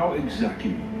 How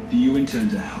exactly do you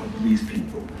intend to help these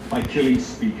people? By killing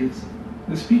speakers?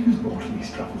 The speakers brought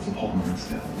these troubles upon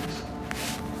themselves.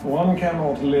 One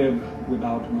cannot live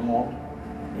without God.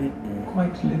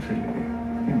 Quite literally,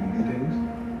 in these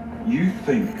days. You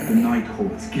think the Night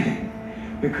Hord's gay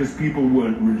because people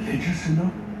weren't religious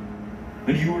enough?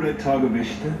 And you were at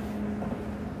Targovishta?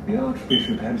 The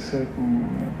Archbishop had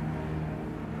certain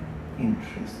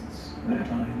interests that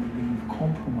I believe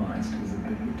compromised his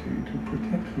ability to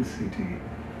protect the city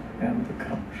and the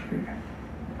country.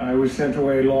 I was sent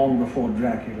away long before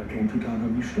Dracula came to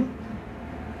Targovishta.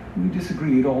 We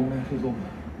disagreed on matters of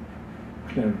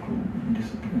clerical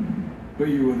discipline. But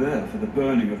you were there for the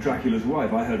burning of Dracula's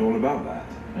wife. I heard all about that.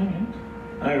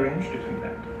 I arranged it with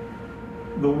that.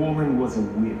 The woman was a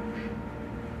witch,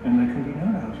 and there can be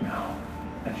no doubt now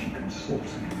that she consorted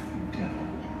with the devil.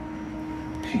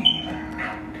 She even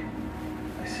married.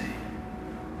 I see.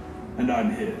 And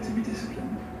I'm here to be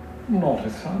disciplined. Not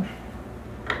as such.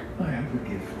 I have a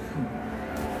gift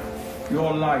for you.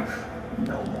 Your life,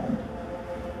 Belmont.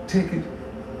 take it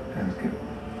and go.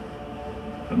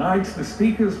 Tonight the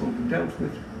speakers will be dealt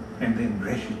with, and then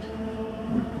Brexit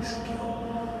will be secure.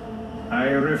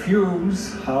 I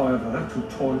refuse, however, to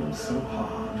toil so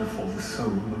hard for the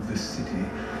soul of the city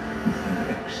with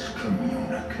an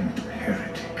excommunicant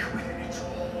heretic within its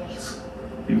walls.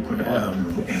 You could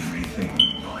undo everything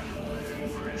by your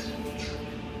presence.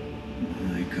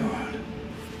 My God.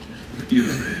 You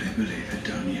really believe it,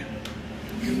 don't you?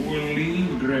 You will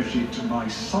leave Brexit by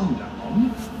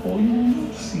sundown, or you will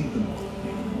not see them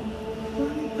anymore. I'll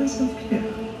make myself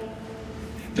clear.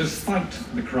 Despite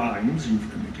the crimes you've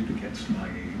committed against my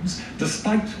aims,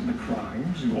 despite the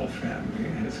crimes your family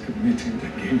has committed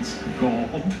against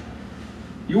God,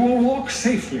 you will walk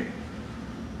safely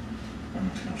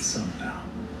until sundown.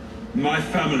 My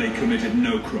family committed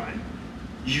no crime.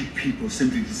 You people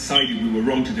simply decided we were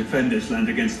wrong to defend this land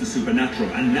against the supernatural,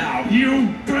 and now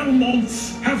You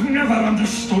Belmonts have never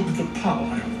understood the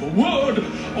power of the word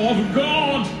of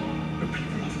God. The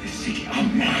people of this city are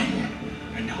mine,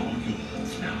 and all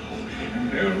yours now. And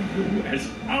they'll do as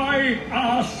I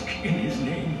ask in his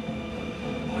name.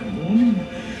 By morning,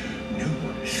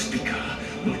 no speaker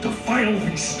will defile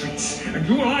these streets, and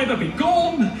you will either be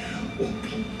gone or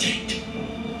be dead.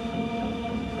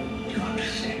 Do you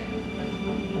understand?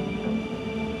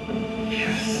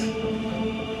 Yes.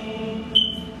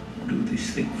 Do this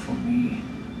thing for me.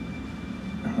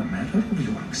 Now the matter of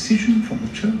your excision from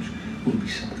the church will be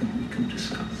something we can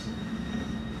discuss.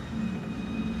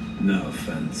 No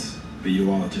offense, but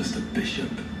you are just a bishop.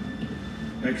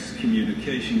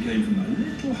 Excommunication came from a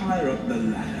little higher up the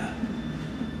ladder.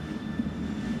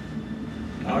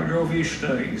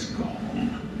 Argovista is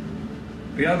gone.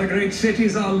 The other great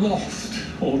cities are lost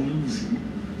or losing.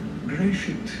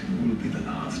 Greshit will be the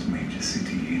last major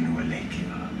city in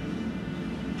Wallachia.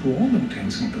 To all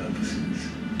intents and purposes,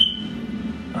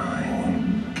 I will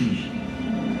be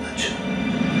the church.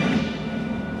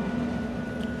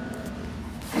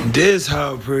 This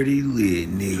how pretty lit,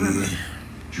 nigga.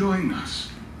 Join us.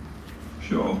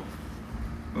 Sure.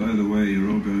 By the way, you're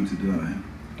all going to die.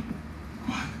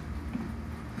 What?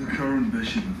 The current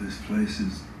bishop of this place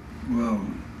is, well,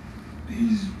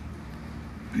 he's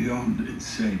beyond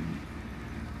insane.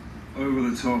 Over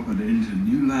the top and into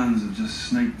new lands of just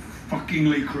snake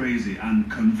fuckingly crazy, and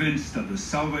convinced that the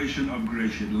salvation of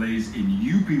Greshit lays in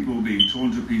you people being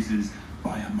torn to pieces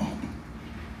by a mob.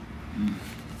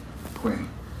 When?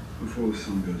 Before the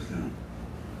sun goes down.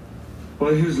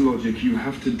 By his logic, you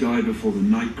have to die before the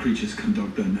night creatures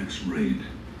conduct their next raid.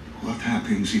 What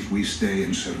happens if we stay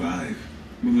and survive?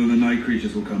 Well, then the night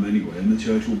creatures will come anyway, and the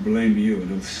church will blame you,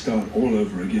 and it'll start all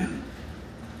over again.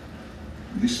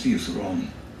 This feels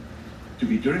wrong. To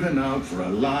be driven out for a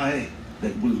lie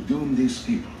that will doom these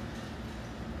people.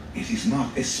 It is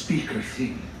not a speaker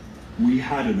thing. We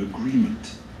had an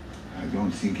agreement. I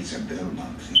don't think it's a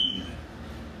Belmont thing either.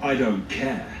 I don't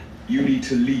care. You need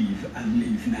to leave, and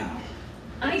leave now.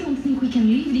 I don't think we can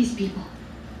leave these people.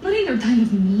 Not in their time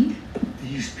of need.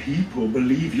 These people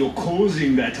believe you're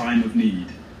causing their time of need.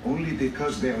 Only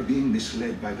because they are being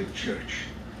misled by the church.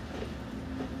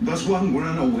 Does one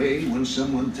run away when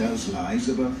someone tells lies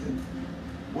about them?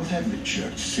 What have the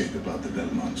church said about the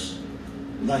Belmonts?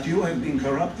 That you have been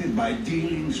corrupted by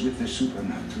dealings with the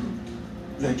supernatural?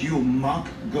 That you mock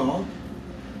God?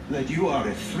 That you are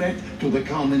a threat to the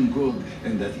common good,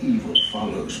 and that evil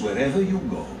follows wherever you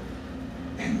go?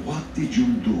 And what did you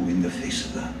do in the face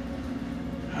of that?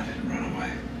 I didn't run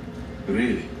away.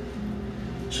 Really?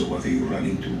 So what are you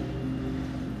running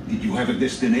to? Did you have a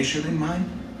destination in mind?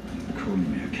 You're calling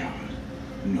me a coward.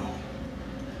 No.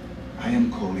 I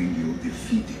am calling you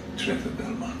defeated, Trevor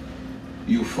Belmont.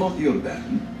 You fought your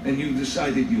battle, and you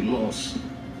decided you lost.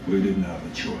 We didn't have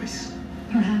a choice.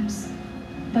 Perhaps.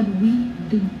 But we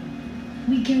do.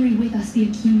 We carry with us the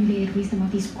accumulated wisdom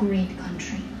of this great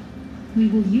country. We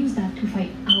will use that to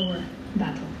fight our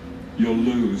battle. You'll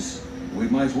lose. We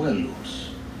might well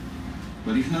lose.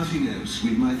 But if nothing else,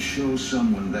 we might show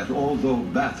someone that although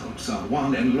battles are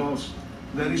won and lost,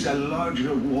 there is a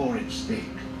larger war at stake.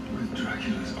 With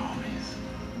Dracula's armies.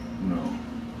 No.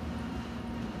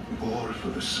 War for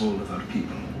the soul of our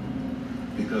people.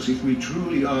 Because if we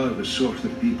truly are the sort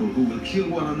of people who will kill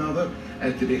one another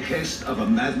at the behest of a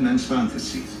madman's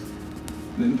fantasies,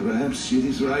 then perhaps it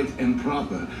is right and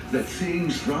proper that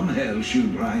things from hell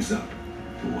should rise up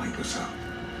to wipe us out.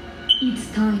 It's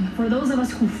time for those of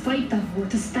us who fight that war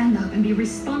to stand up and be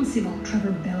responsible,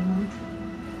 Trevor Belmont.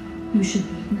 You should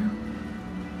leave now.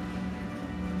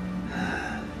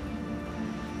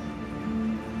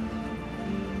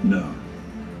 No.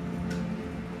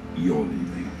 You're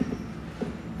leaving.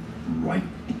 Right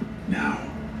now.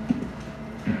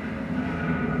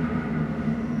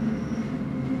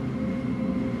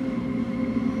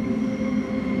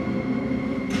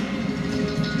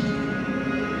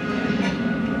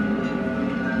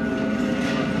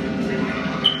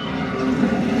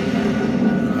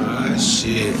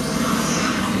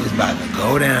 It's about to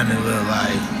go down, it look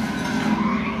like.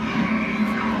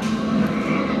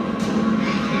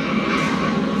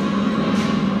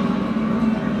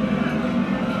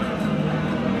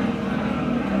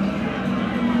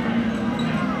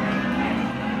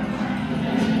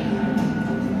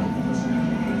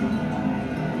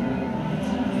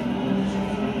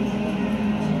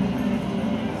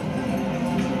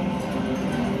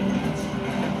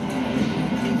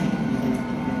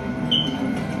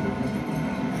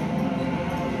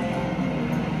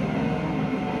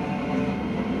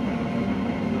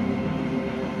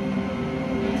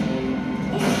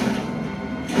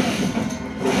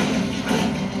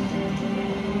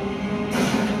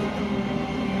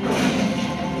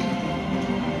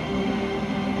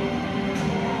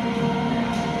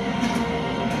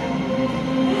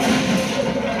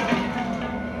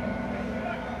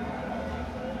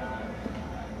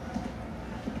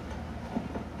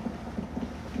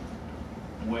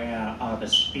 Where are the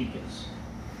speakers?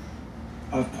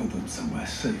 I've put them somewhere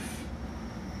safe.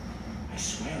 I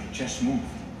swear it just moved.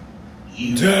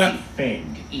 You Duh.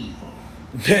 defend evil.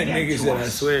 That nigga said, I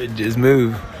swear it just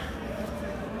moved.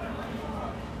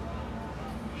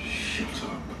 Shut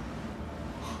up.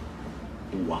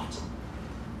 What?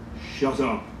 Shut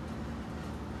up.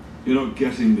 You're not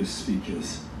getting the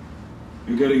speakers.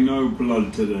 You're getting no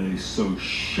blood today, so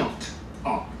shut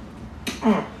up.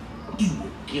 You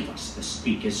will give us the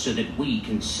speakers so that we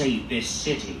can save this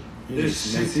city. This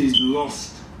city's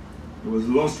lost. It was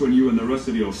lost when you and the rest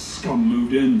of your scum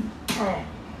moved in.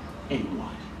 And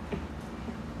what?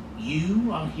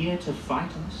 You are here to fight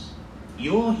us?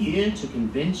 You're here to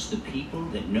convince the people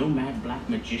that nomad black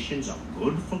magicians are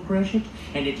good for Greshit,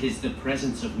 and it is the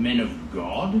presence of men of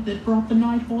God that brought the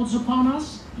Night Hordes upon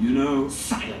us? You know...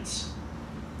 Silence!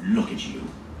 Look at you.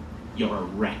 You're a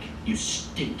wreck. You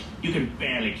stink. You can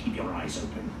barely keep your eyes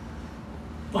open.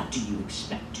 What do you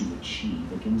expect to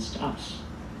achieve against us?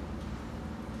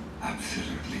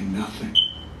 Absolutely nothing.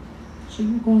 So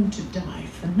you're going to die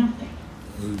for nothing?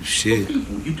 Oh, shit. For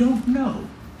people you don't know.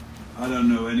 I don't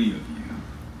know any of you.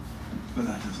 But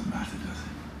that doesn't matter, does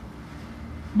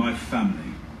it? My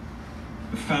family,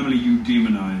 the family you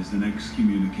demonized and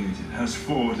excommunicated, has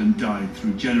fought and died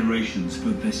through generations for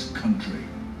this country.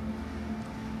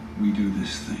 We do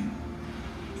this thing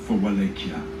for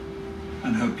Wallachia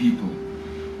and her people.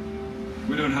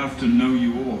 We don't have to know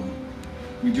you all.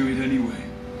 We do it anyway.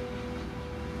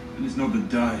 And it's not the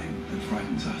dying that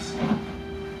frightens us.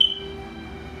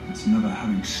 It's never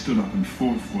having stood up and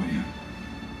fought for you.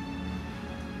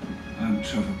 I'm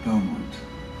Trevor Belmont,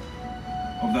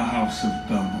 of the House of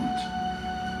Belmont.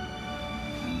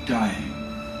 And dying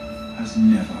has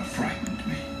never frightened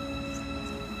me.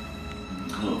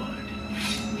 Good.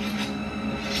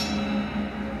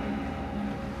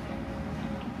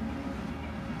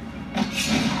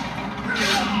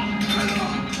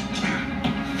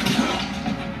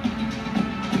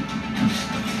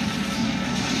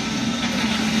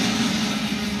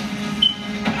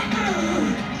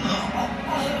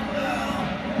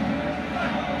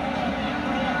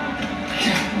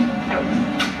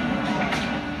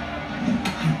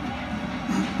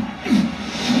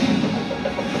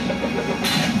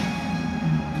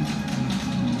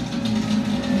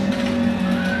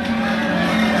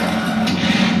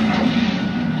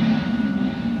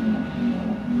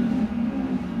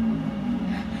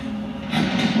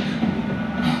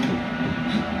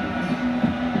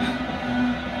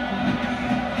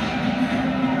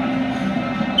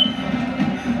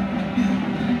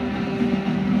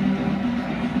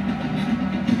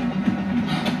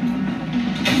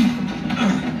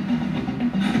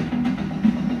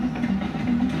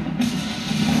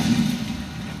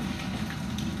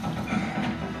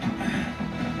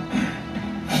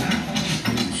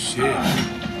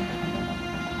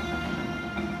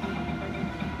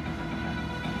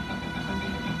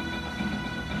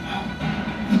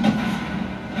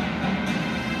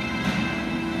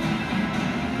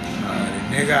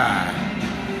 Nigga.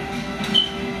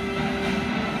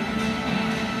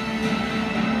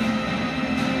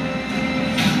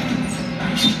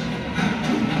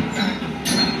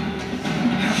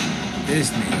 This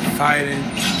nigga fighting.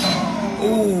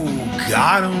 Ooh,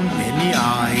 got him in the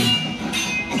eye.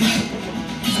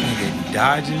 This nigga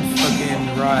dodging fucking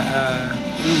right.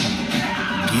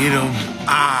 Get him.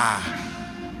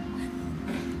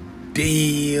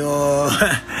 Damn.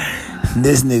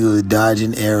 This nigga was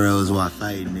dodging arrows while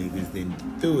fighting niggas, then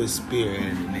threw a spear at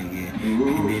the nigga.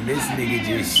 And then this nigga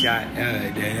just shot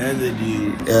another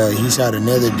dude. He shot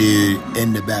another dude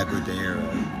in the back with the arrow.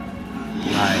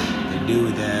 Like, the dude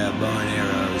with the bow and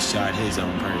arrow shot his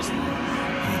own person.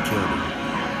 He killed him.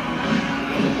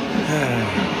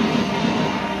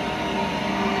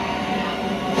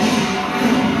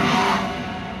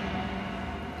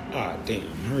 Ah, damn,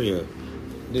 hurry up.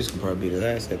 This could probably be the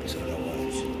last episode I watch.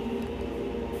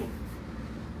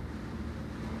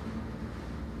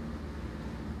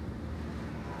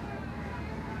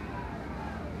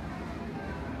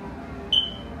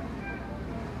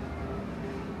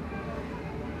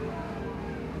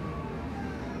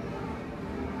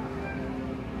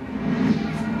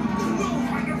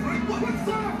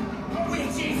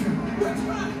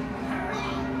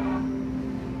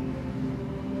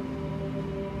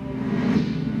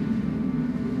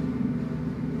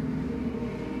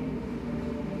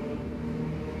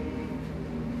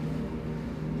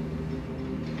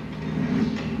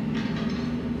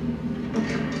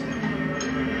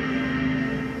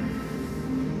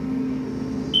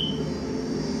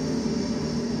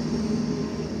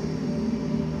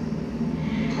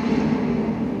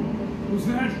 Who's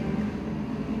that?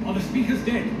 Are the speakers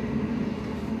dead?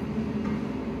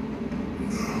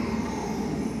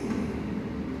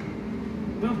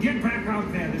 Well, get back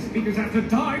out there. The speakers have to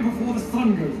die before the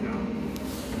sun goes down.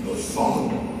 The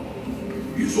sun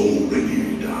is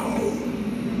already down.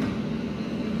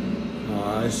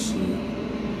 Ah, shit.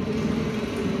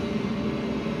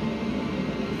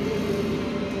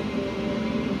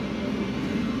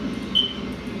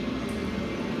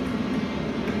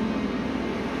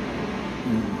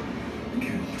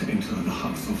 Cannot enter the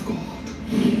house of God.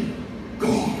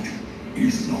 God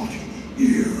is not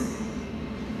here.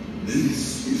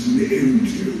 This is an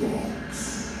empty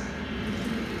box.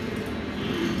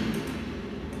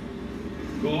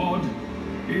 God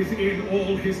is in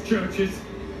all his churches.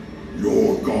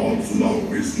 Your God's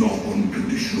love is not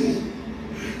unconditional.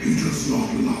 He does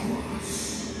not love us.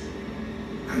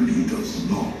 And he does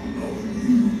not love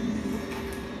you.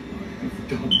 I have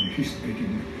done his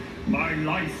bidding. My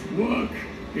life's work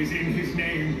is in his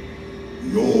name.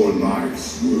 Your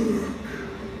life's work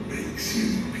makes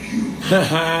him pure.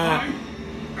 I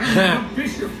am the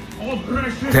bishop of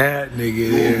Gresham. That nigga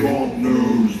Your there. God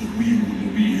knows that we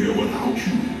wouldn't be here without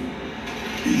you.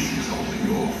 This is all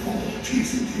your fault,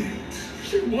 isn't it?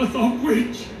 She was a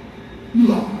witch.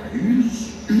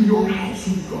 Lies in your house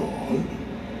of God?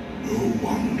 No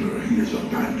wonder he has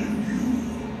abandoned you.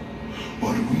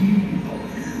 But we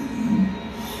love you.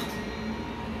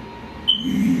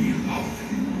 We love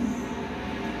you.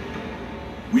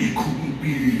 We couldn't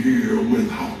be here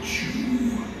without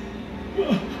you.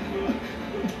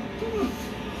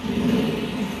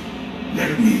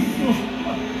 Let me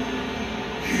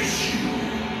kiss you.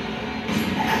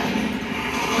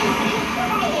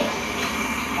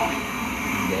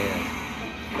 Damn.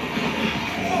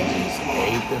 He just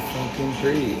ate the fucking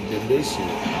the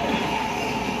bishop.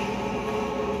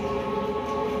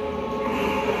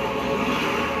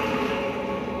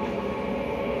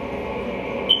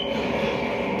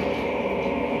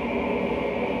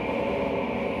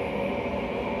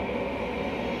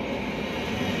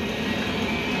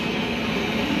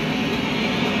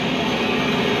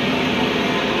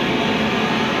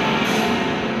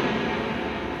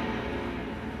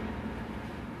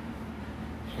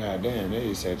 God damn, they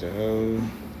just had the whole,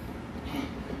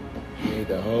 made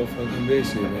the whole fucking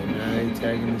bishop and now they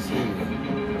tagging the city.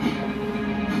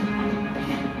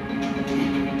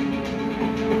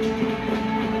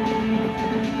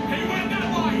 He went that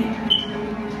way.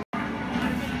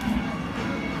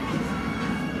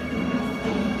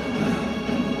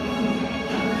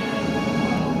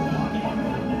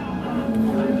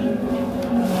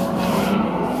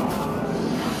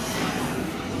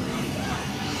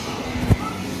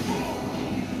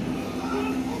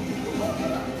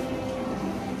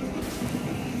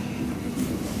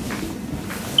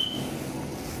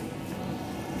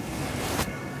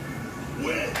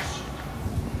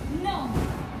 No,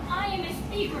 I am a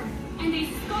speaker and a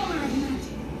scholar of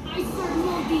magic. I serve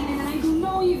no demon and I do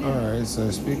no evil. Alright, so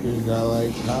speakers got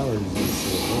like powers and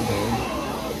shit. Okay.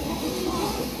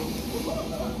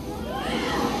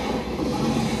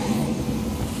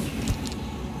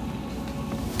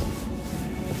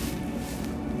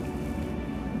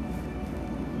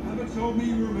 Never told me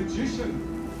you were a magician.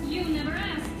 You never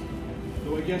asked.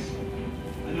 Though I guess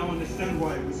I now understand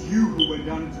why it was you who went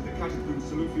down into the catacombs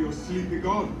to look for your sleepy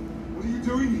god. What are you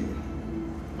doing here?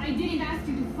 I didn't ask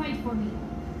you to fight for me.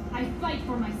 I fight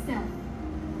for myself.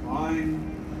 Fine.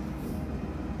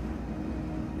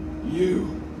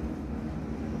 You.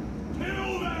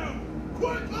 Kill them!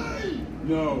 Quickly!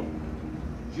 No.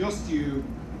 Just you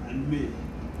and me.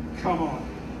 Come on.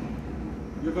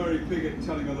 You're very big at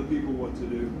telling other people what to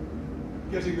do.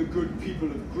 Getting the good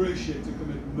people of Grey Shade to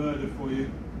commit murder for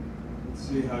you. Let's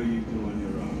see how you do on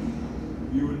your own.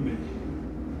 you and me.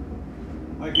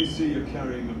 I can see you're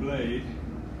carrying a blade.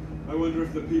 I wonder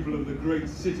if the people of the great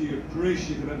city of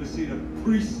Gracia have ever seen a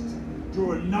priest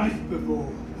draw a knife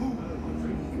before.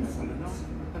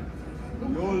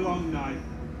 Your long knife,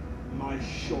 my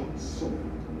short sword.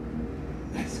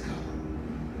 Let's go.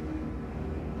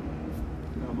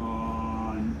 Come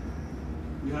on.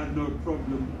 We had no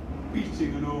problem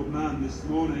beating an old man this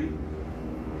morning.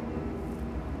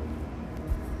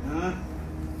 Huh?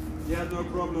 You had no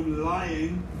problem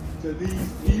lying to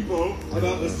these people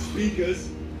about the speakers.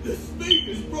 The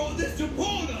speakers brought this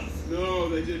upon us! No,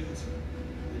 they didn't.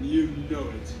 And you know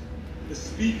it. The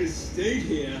speakers stayed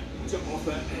here to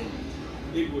offer aid.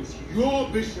 It was your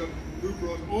bishop who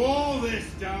brought all this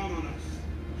down on us.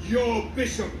 Your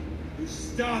bishop who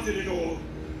started it all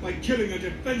by killing a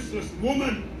defenseless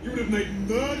woman. You would have made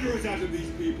murderers out of these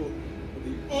people. But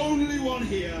the only one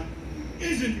here who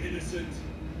isn't innocent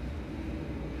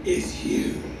is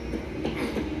you.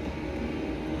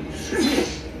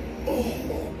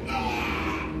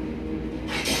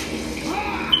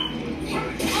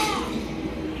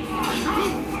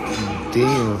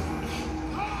 Damn.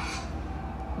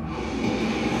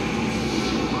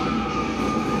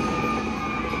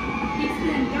 It's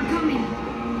them, they're coming.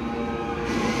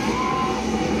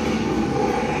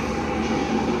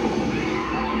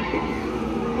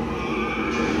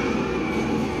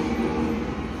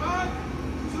 Back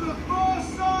to the far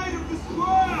side of the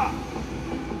square!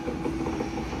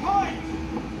 Fight!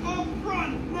 Up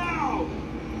front now!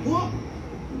 What?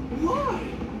 Why?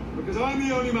 Because I'm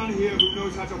the only man here who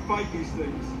knows how to fight these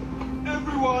things.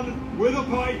 Everyone with a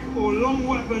pike or long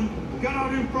weapon, get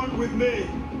out in front with me.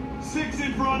 6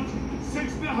 in front,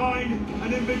 6 behind,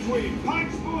 and in between.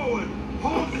 Pikes forward.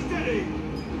 Hold steady.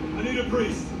 I need a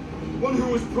priest. One who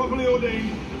was properly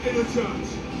ordained in the church.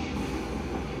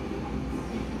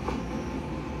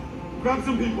 Grab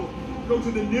some people. Go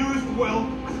to the nearest well.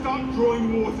 Start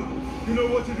drawing water. You know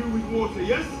what to do with water,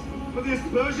 yes? For the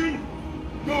aspersion?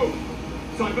 Go.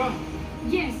 Cypher?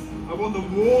 Yes. I want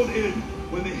them walled in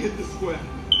when they hit the square.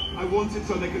 I want it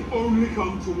so they can only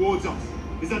come towards us.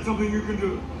 Is that something you can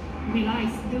do? Will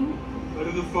ice do?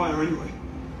 Better than fire anyway.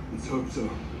 Let's hope so.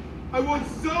 I want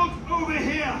salt over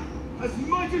here! As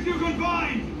much as you can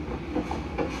find!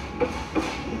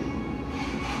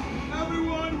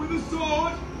 Everyone with a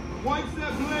sword wipes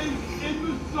their blades in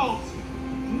the salt.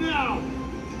 Now!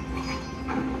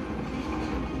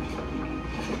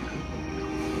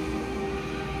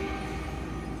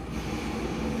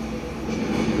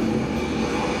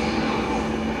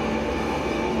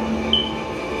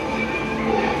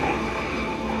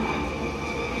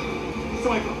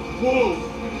 Cypher, walls!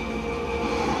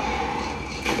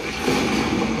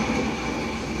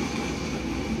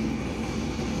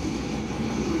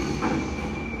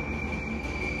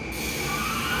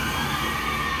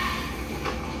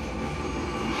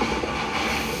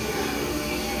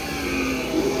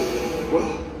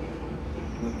 Well,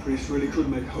 that priest really could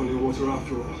make holy water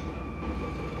after all.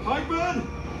 Pikeman!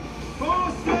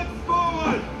 4 steps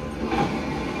forward!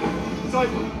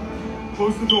 Cypher,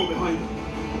 close the door behind you.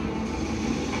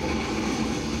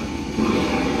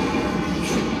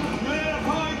 Rear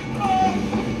pike up!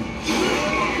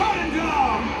 Cut him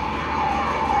down!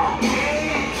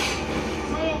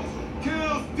 Salt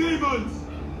kills demons!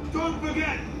 Don't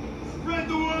forget! Spread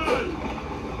the word!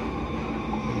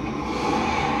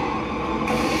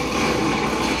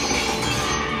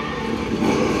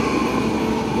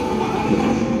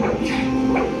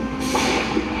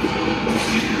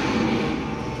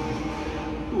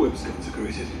 The whip's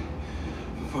consecrated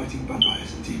for fighting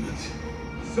vampires and demons.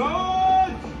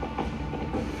 Swords!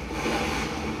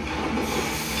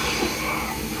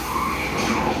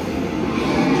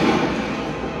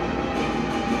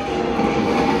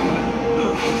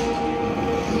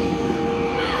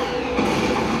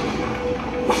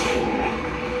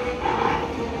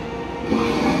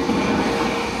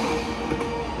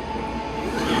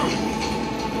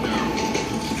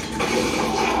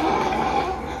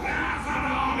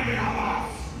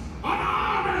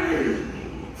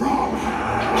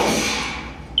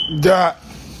 Dot.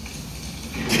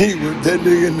 He whipped that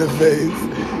nigga in the face.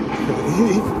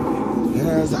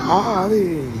 There's an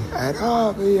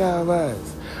army of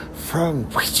us from.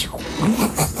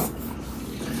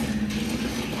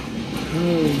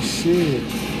 Oh shit.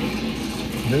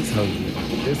 This hoe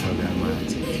got my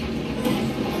attention.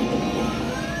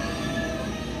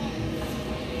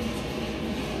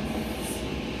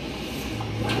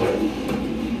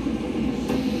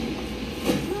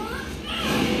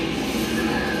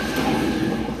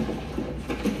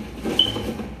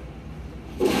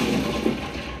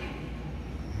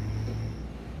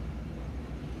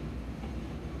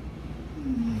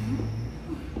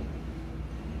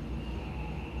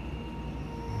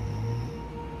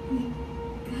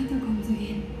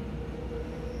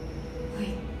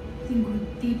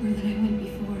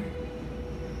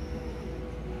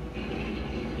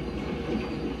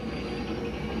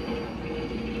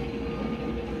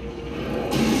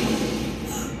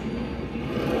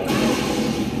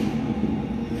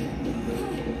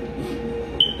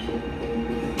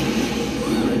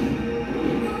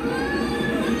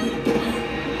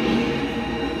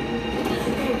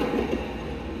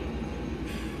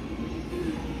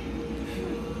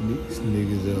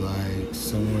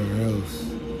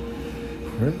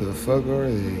 fuck are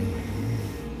they?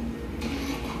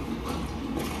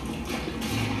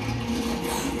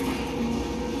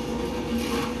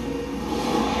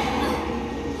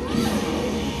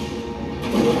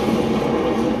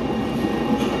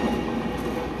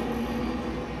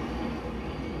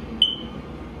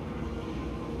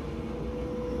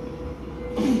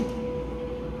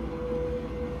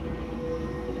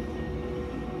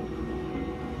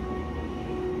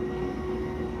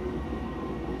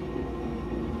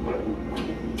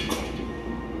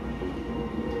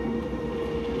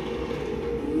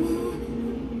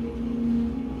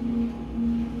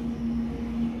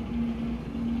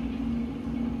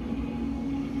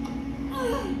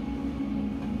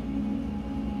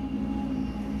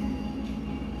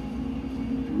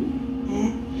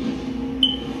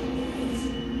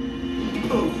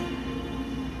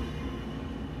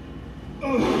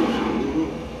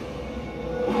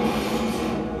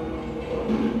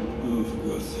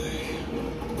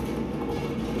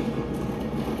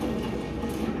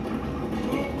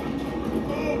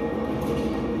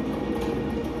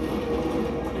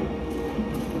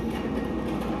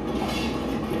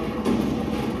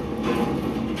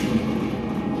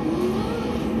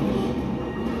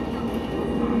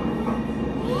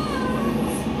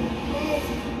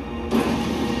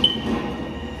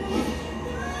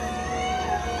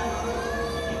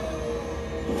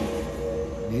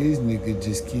 These niggas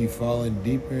just keep falling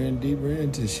deeper and deeper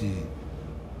into shit.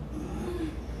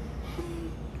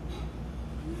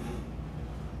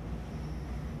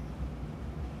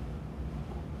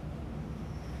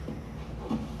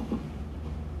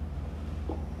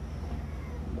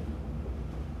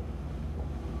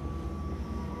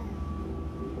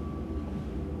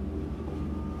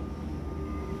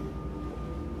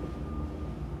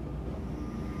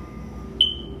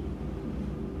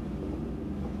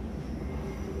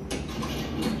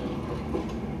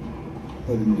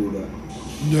 I didn't do that.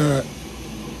 Nah.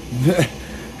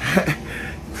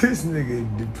 This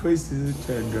nigga twisted his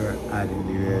trap door. I didn't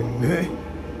do that.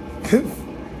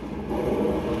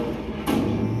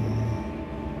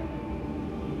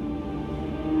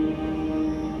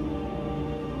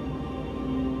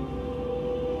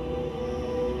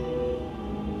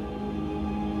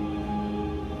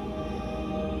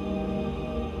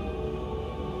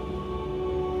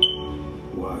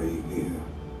 Why are you here?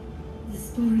 The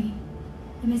story.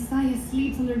 The Messiah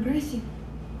sleeps under Grecian,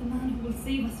 the man who will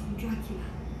save us from Dracula.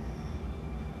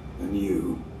 And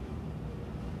you?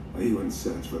 Are you in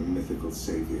search for a mythical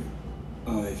savior?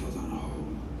 I fell down a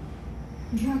hole.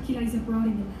 Dracula is abroad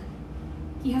in the land.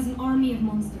 He has an army of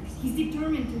monsters. He's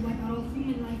determined to wipe out all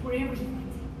human life wherever he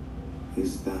finds it.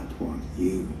 Is that what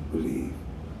you believe?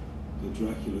 That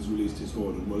Dracula's released his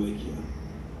horde in Wallachia.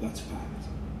 That's fact.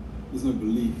 There's no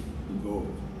belief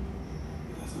involved.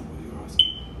 But that's not what you're asking.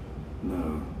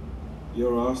 No.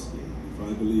 You're asking if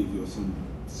I believe you're some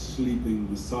sleeping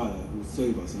messiah who will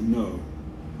save us, and no,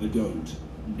 I don't.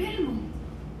 Belmont!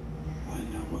 I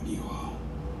know what you are.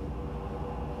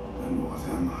 And what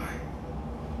am I?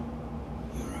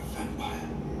 You're a vampire.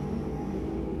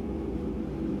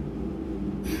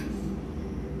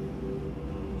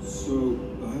 So,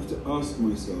 I have to ask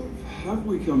myself, have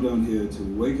we come down here to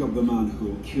wake up the man who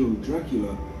will kill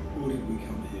Dracula, or did we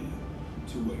come here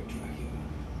to wake Dracula?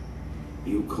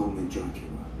 You call me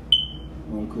Dracula.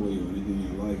 I'll call you anything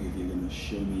you like if you're going to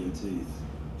show me your teeth.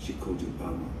 She called you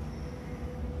Belmont.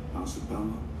 House of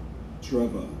Belmont?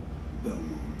 Trevor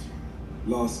Belmont.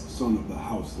 Last son of the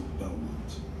House of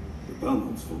Belmont. The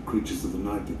Belmonts fought creatures of the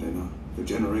night, did they not? For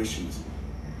generations.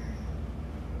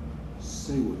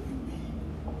 Say what you mean.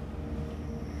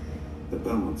 The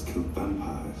Belmonts killed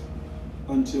vampires.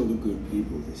 Until the good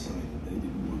people decided they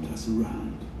didn't want us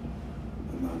around.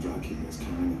 And now Dracula is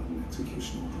carrying out an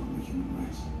execution order on the human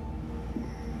race.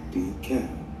 Do you care,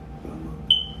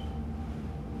 Belmont?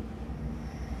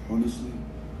 Honestly,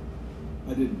 I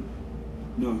didn't.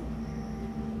 No.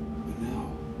 But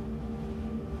now,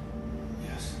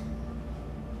 yes.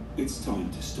 It's time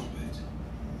to stop it.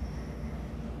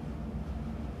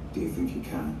 Do you think you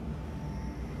can?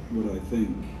 What I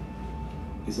think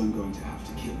is I'm going to have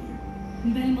to kill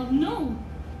you. Belmont, no!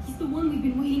 He's the one we've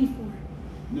been waiting for.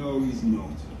 No, he's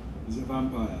not. He's a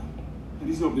vampire. And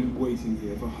he's not been waiting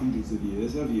here for hundreds of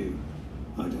years, have you?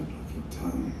 I don't like your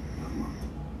tone, Belmont.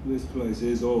 This place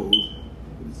is old,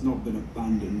 but it's not been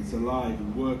abandoned. It's alive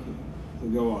and working. So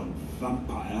go on,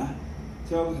 vampire.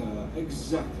 Tell her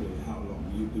exactly how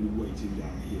long you've been waiting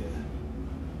down here.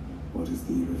 What is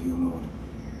the year of your Lord?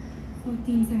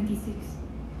 1476.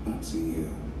 That's a year,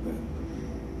 then.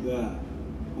 There.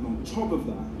 And on top of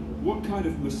that, what kind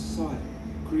of messiah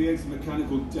creates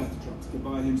mechanical death traps to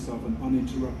buy himself an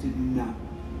uninterrupted nap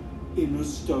in a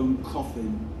stone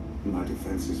coffin. My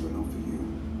defenses were not for you.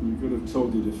 You could have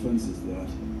told your defenses that.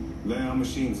 They are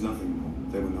machines, nothing more.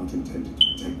 They were not intended to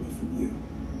protect me from you.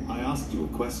 I asked you a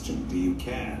question. Do you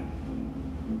care?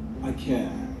 I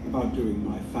care about doing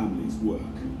my family's work.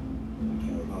 I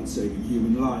care about saving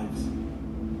human lives.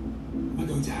 I'm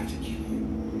going to have to kill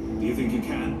you. Do you think you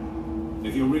can?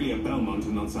 If you're really a Belmont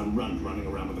and not some runt running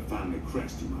around with a family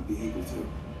crest, you might be able to.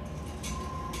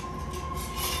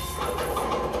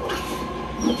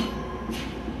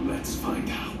 Let's find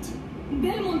out.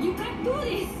 Belmont, you can't do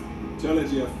this! Tell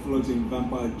it you have floating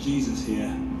vampire Jesus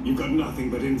here. You've got nothing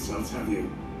but insults, have you?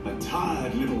 A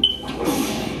tired little...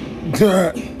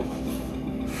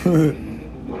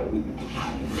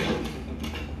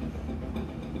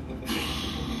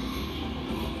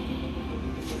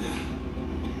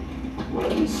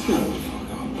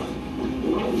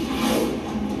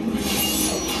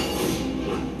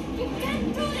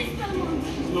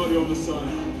 On the side.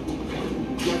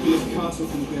 Dracula's castle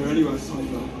can appear anywhere, Cypher.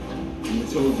 And I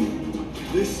told you,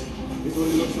 this is what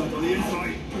it looks like on the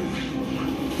inside.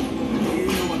 You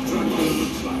know what Dracula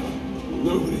looks like?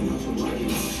 Nobody knows what Dracula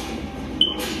looks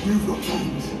like. You've got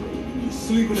plans. You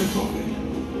sleep in a coffin.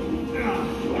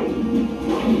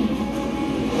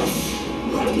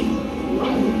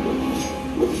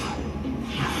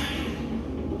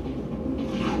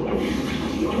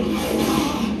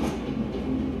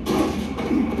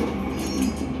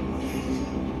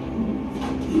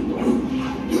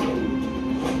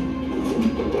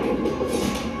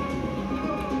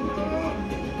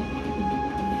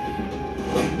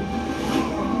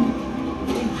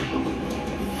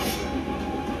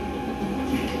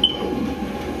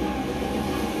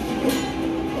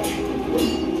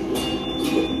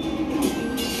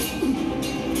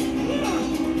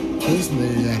 This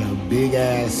nigga got a big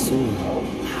ass sword.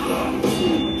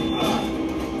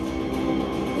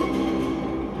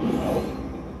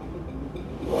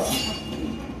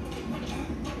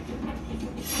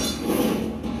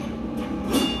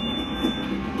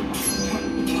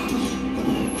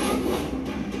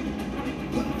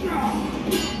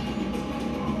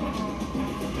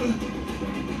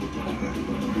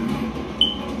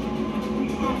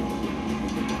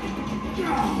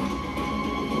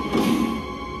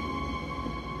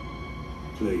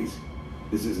 Please,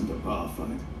 this isn't a bar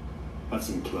fight. Have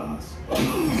some class.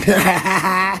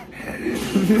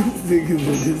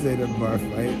 This ain't a bar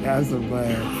fight. Have some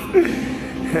class.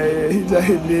 Hey, he just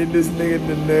hit this nigga in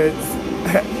the nuts.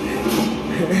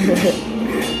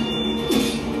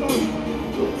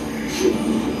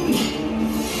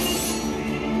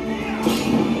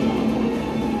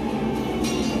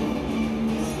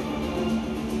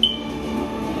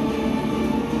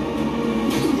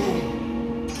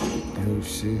 Oh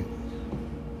shit.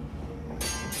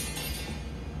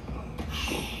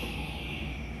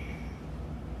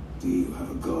 Do you have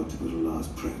a god to put a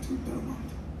last prayer to,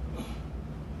 Belmont?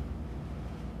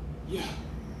 Yeah.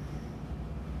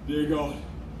 Dear God,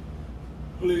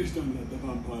 please don't let the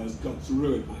vampire's guts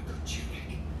ruin my good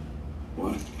tunic.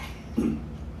 What?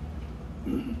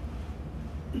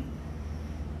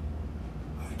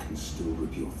 I can still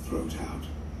rip your throat out.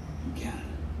 You can,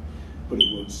 but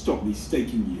it won't stop me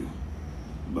staking you.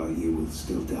 But you will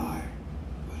still die.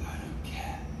 But I don't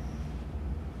care.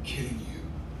 Killing you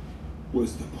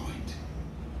was the point.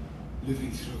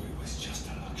 Living through it was just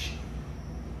a luxury.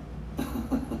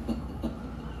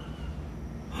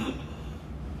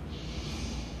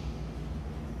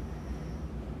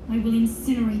 I will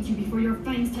incinerate you before your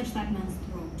fangs touch that man's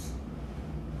throat.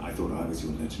 I thought I was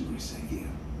your legendary savior.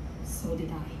 So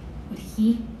did I. But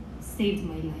he saved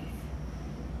my life.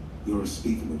 You're a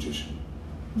speaker magician.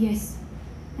 Yes.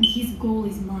 And his goal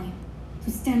is mine.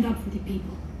 To stand up for the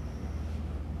people.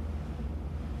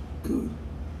 Good.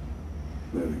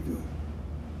 Very good.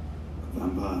 A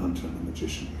vampire hunter and a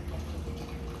magician.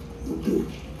 You'll do.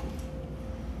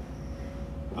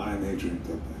 I am Adrian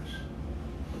Tepesh,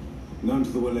 known to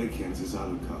the Wallachians as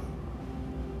Alucard,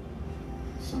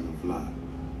 son of Vlad,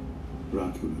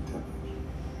 Dracula Tepesh.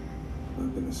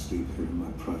 I've been asleep here in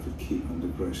my private keep under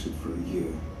Gresham for a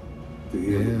year. The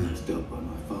year that was dealt by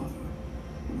my father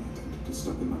when I attempted to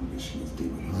stop him unleashing his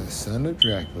demon. The son of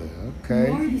Dracula, okay.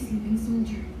 You are the sleeping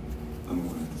soldier. I'm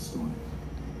aware of the story.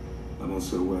 I'm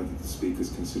also aware that the speakers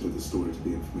consider the story to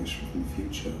be information from the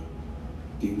future.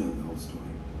 Do you know the whole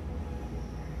story?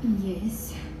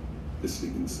 Yes. The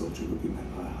sleeping soldier would be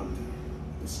met by a hunter,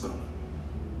 a scholar.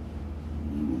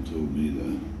 No one told me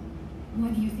that. Why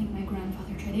do you think my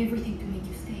grandfather tried everything to make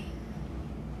you stay?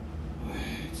 I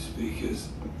hate speakers.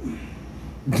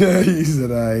 You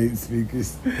said I hate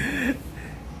speakers. So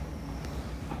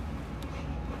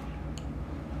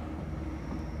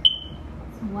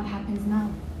what happens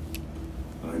now?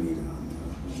 I need a hunter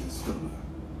and a scholar.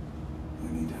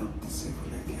 I need help to save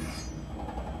Wallachia.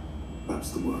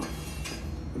 Perhaps the world,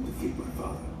 and defeat my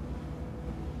father.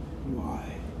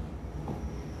 Why?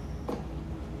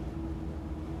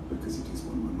 Because it is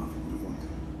what my mother would have wanted.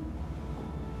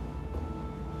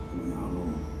 And we are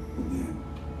all, in the end,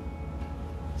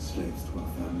 slaves to our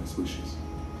family's wishes.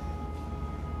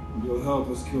 You'll help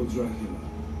us kill Dracula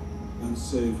and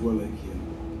save Wallachia.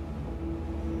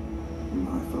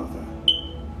 My father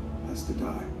has to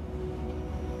die.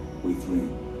 We three,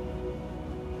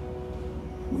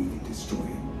 we can destroy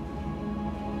him.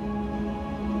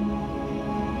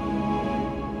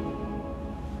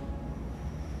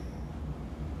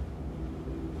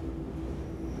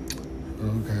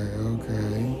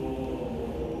 Okay.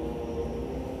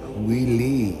 We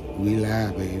lead. We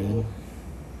lie, baby.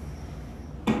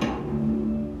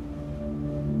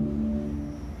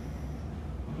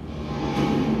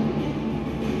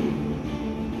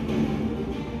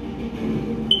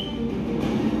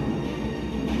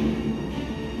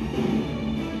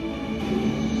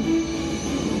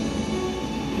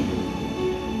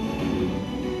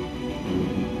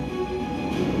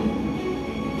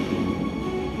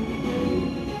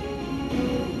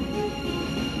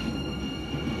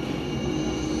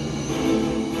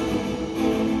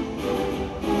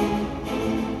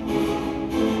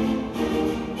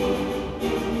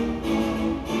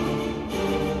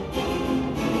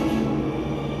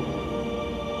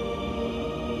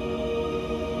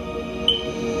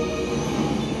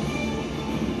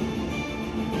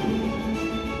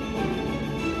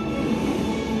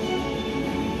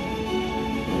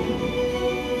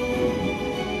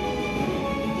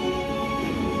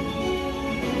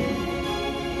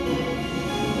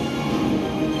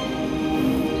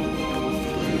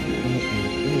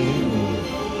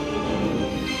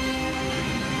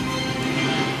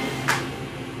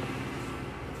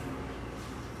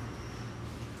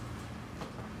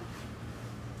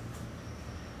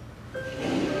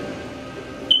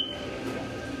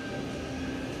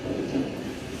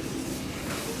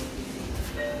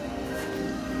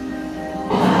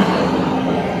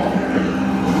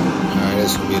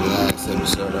 This will be the last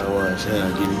episode I watch. Yeah,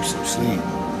 I'll give you some sleep.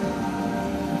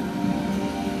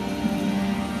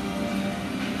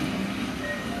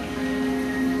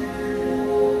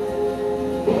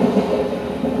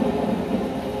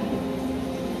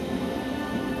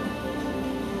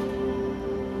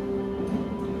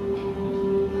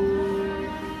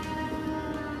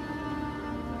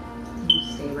 You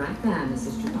stay right there,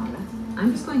 Mrs. Trevara.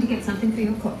 I'm just going to get something for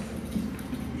your cough.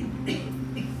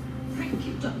 Thank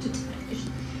you, Dr. Tavish.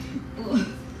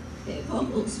 Oh, it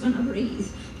bubbles when I breathe.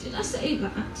 Did I say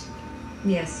that?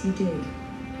 Yes, you did.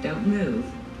 Don't move.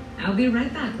 I'll be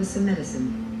right back with some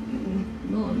medicine.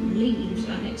 More leaves,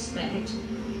 I expect.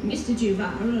 Mr.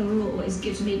 Juvara always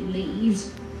gives me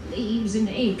leaves. Leaves and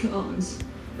acorns.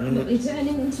 Probably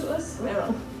turning into a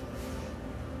squirrel.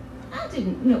 I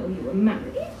didn't know you were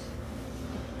married.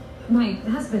 My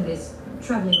husband is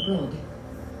traveling abroad.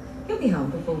 He'll be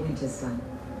home before winter's done.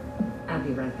 I'll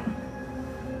be right back.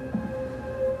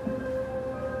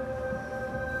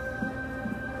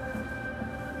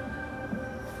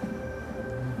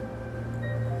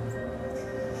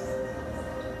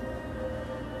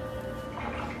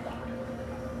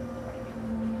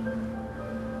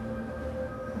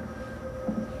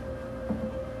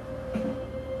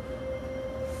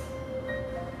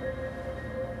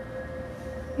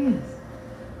 Yes.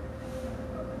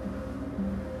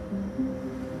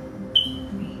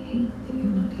 I hate that you're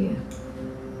not here.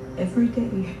 Every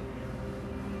day.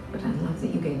 But I love that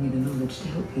you gave me the knowledge to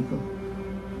help people.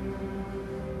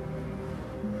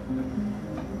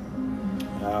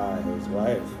 Ah, his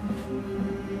wife.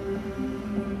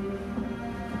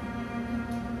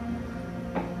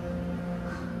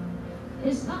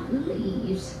 Is that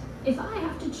leaves? If I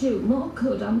have to chew more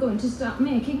cud, I'm going to start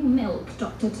making milk,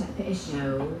 Dr. Tepish.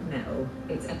 No.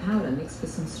 It's a powder mixed with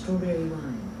some strawberry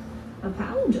wine. A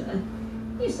powder?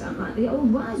 You sound like the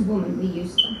old wise woman we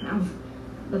used to have.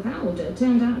 The powder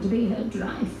turned out to be her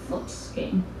dry foot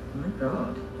skin. My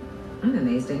God. I'm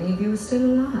amazed any of you are still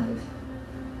alive.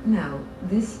 No,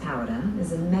 this powder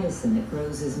is a medicine that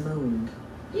grows as mold.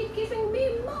 You're giving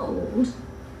me mold?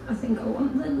 I think I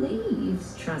want the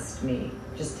leaves. Trust me.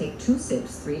 Just take 2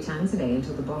 sips 3 times a day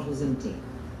until the bottle's empty.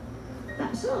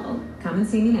 That's all? Come and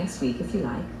see me next week if you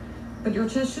like. But your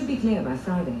chest should be clear by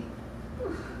Friday.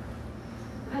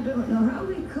 I don't know how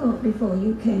we caught before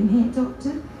you came here,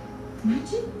 Doctor.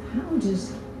 Magic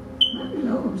powders. Oh,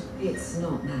 Lord. It's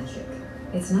not magic.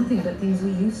 It's nothing but things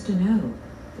we used to know,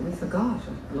 that we forgot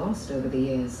or lost over the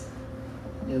years.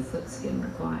 No footskin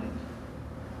required.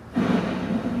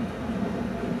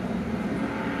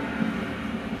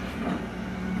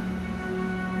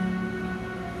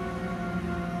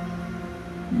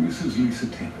 Mrs. Lisa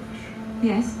Taylor.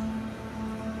 Yes?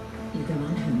 You go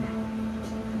on home now.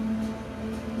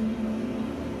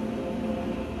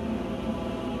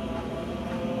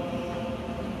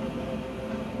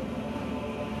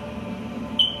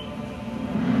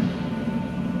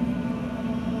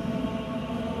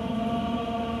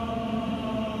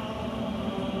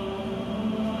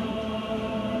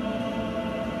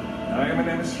 I am an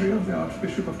emissary of the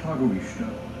Archbishop of Targovishta.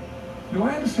 Do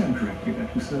I understand correctly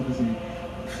that you serve as a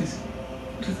physician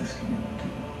to this community?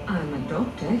 I'm a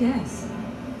doctor, yes.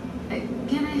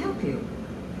 Can I help you?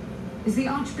 Is the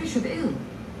Archbishop ill?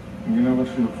 You know what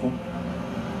to look for?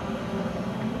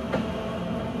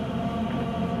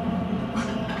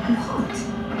 What?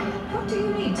 What do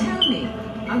you need? Tell me.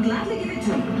 I'll gladly give it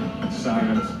to you.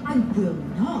 Silence. I will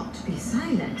not be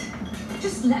silent.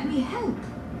 Just let me help.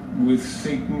 With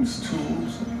Satan's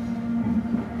tools?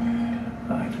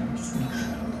 I don't think so.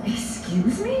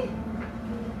 Excuse me?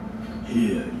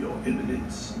 Here, Your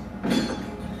Eminence.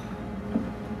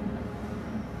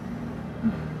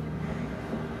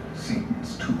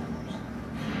 Satan's tools.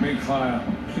 Make fire.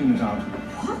 Clean it out.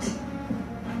 What?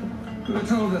 We were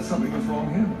told that something was wrong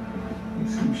here. It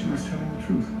seems she was telling the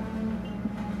truth.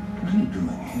 What are you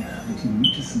doing here that you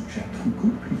need to subject the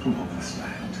good people of this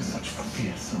land to such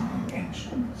fearsome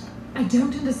engines? I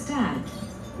don't understand.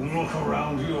 Look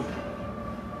around you.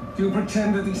 Do you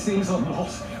pretend that these things are not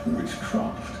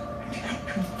witchcraft?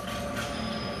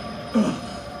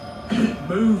 It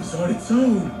moves on its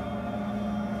own.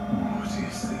 What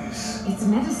is this? It's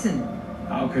medicine.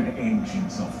 How can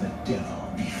engines of the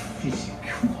devil be fitting,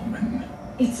 woman?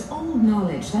 It's old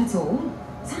knowledge, that's all.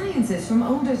 Sciences from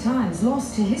older times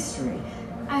lost to history.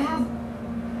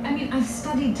 I've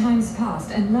studied times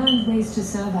past and learned ways to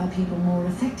serve our people more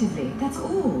effectively. That's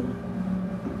all.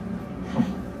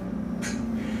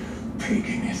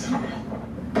 Paganism.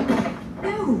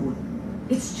 No,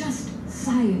 it's just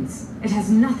science. It has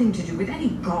nothing to do with any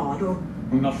god or...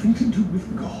 Nothing to do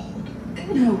with God.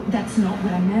 No, that's not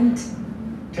what I meant.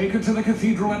 Take her to the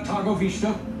cathedral at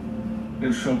Targovishta.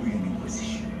 There shall be an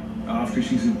inquisition. After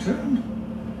she's interned,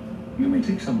 you may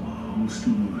take some alms to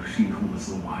she who is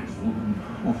the wise woman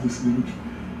of this village.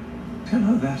 Tell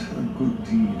her that a good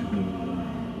deed will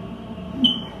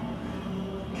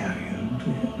carry her to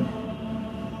heaven.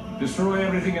 Destroy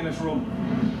everything in this room.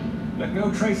 Let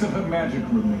no trace of her magic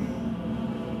remain.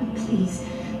 Please,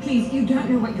 you don't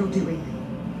know what you're doing.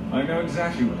 I know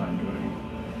exactly what I'm doing.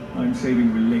 I'm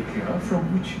saving Wallachia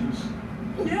from witches.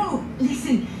 No,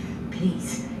 listen,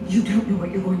 please. You don't know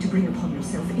what you're going to bring upon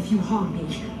yourself if you harm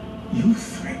me. You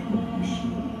threaten me.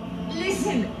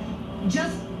 Listen,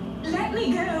 just let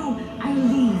me go. I'll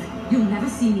leave. You'll never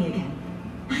see me again.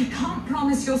 I can't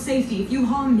promise your safety if you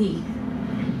harm me.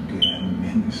 You dare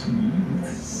menace me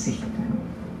with Satan.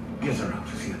 Get her out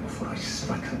of here before I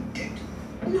strike her dead.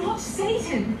 Not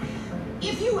Satan.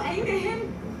 If you anger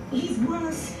him, he's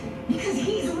worse because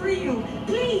he's real.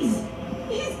 Please.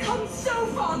 He's come so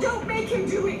far. Don't make him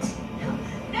do it.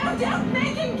 No, don't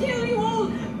make him kill you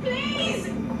all. Please.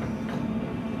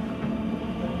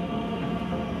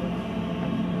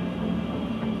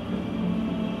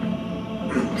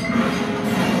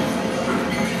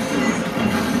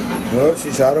 Well,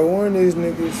 she tried to warn these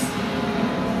niggas.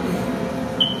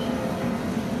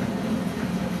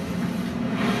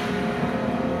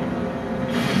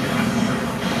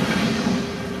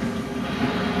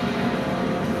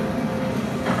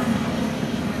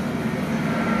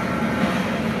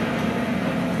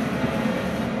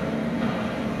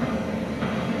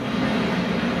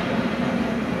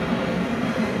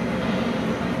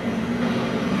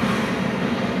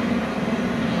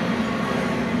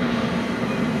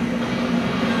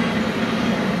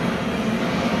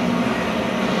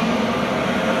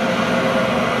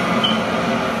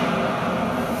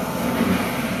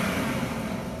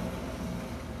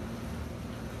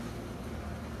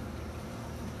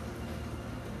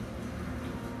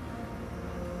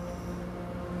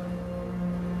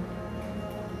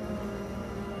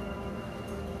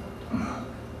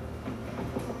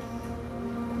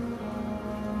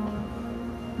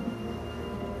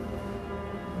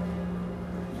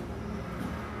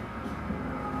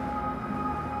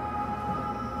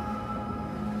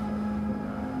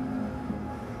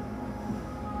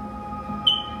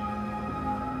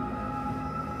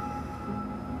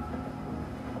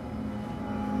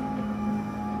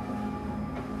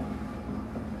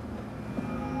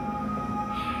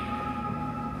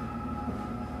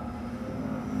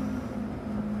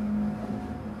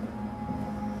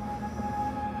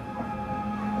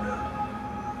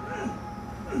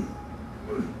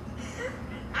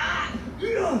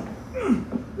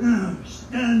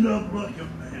 like a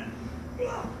man.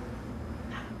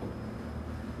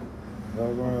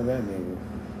 What's wrong with that nigga?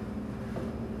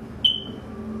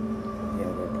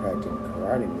 Yeah, they're practicing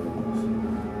karate moves.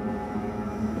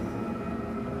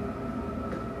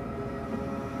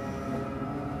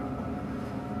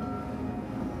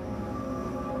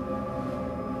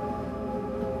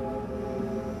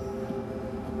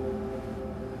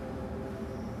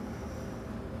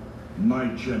 My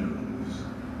generals,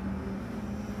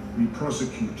 we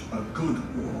prosecute a good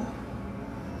war.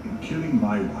 In killing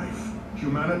my wife,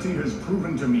 humanity has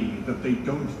proven to me that they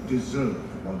don't deserve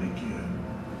Wallachia.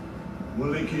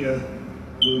 Wallachia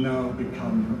will now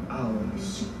become our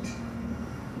seat.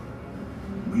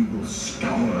 We will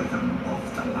scour them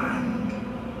off the land.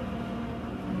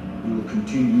 We will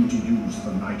continue to use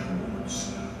the Night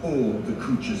Lords, all the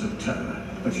creatures of terror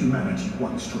that humanity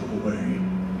once drove away.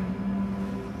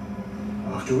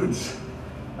 Afterwards,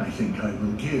 I think I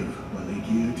will give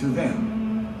Wallachia to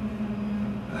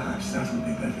them. Perhaps that will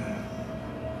be better.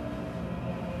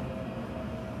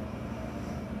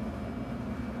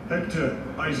 Hector,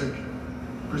 Isaac,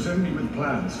 present me with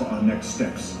plans for our next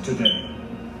steps today.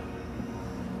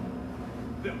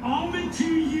 There are only 2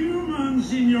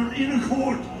 humans in your inner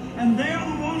court, and they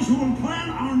are the ones who will plan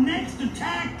our next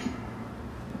attack.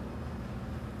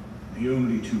 The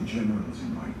only 2 generals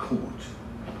in my court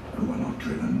who are not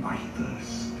driven by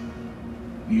thirst.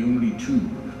 The only 2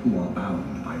 who are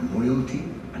bound by loyalty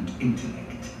and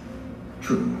intellect.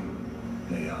 True,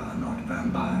 they are not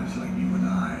vampires like you and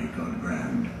I,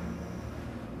 Godbrand.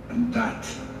 And that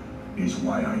is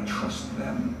why I trust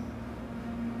them.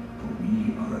 For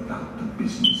we are about the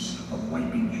business of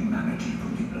wiping humanity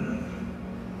from the earth.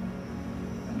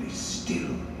 And they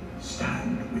still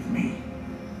stand with me.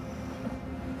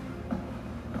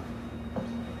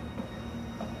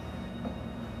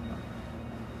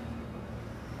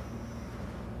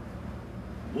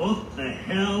 What the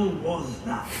hell was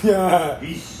that? Yeah.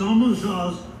 He summons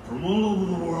us from all over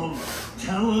the world,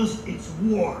 tell us it's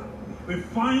war. We're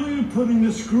finally putting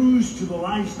the screws to the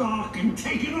livestock and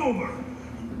taking over.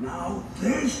 And now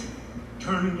this?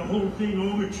 Turning the whole thing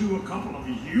over to a couple of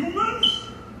humans?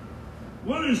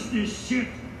 What is this shit?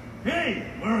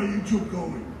 Hey, where are you 2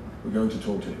 going? We're going to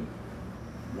talk to him.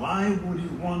 Why would he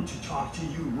want to talk to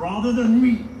you rather than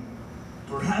me?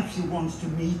 Perhaps he wants to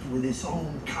meet with his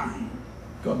own kind.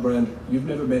 Godbrand, you've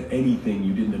never met anything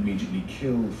you didn't immediately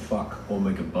kill, fuck, or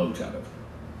make a boat out of.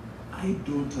 I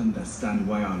don't understand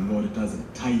why our Lord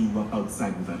doesn't tie you up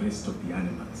outside with the rest of the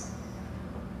animals.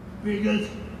 Because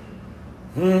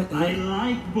I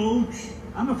like boats.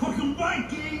 I'm a fucking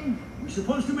Viking. We're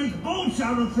supposed to make boats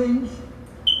out of things.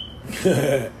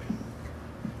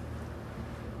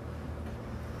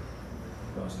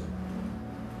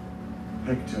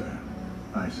 Hector,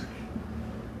 Isaac,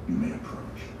 you may approach.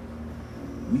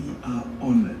 We are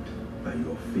honored by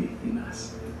your faith in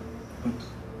us. But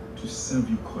to serve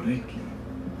you correctly,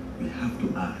 we have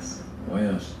to ask. Why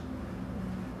us?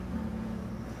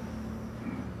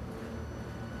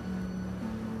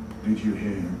 Did you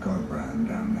hear Godbrand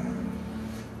down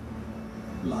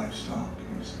there? Livestock,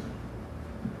 he said.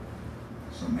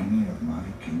 So many of my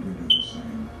kindred are the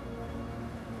same.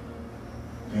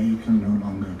 They can no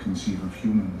longer conceive of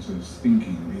humans as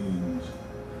thinking beings.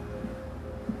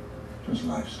 Just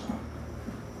livestock.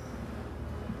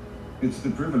 It's the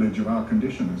privilege of our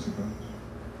condition, I suppose.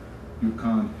 You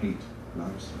can't hate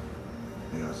livestock.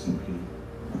 They are simply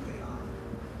what they are.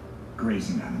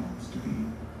 Grazing animals to be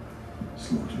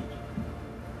slaughtered.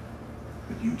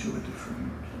 But you 2 are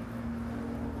different.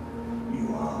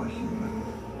 You are human.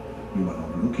 You are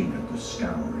not looking at the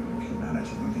scouring of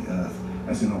humanity on the earth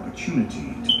as an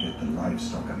opportunity to get the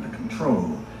livestock under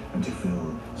control and to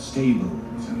fill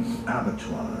stables and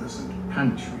abattoirs and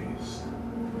pantries.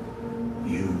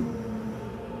 You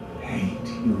hate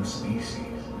your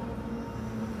species.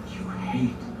 You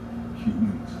hate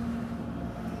humans.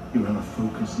 You have a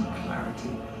focus and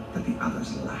clarity that the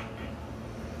others lack.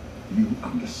 You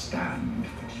understand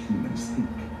that humans think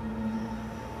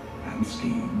and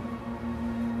scheme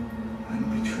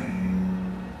and betray.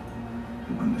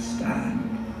 You understand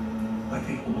why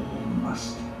they all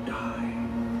must die.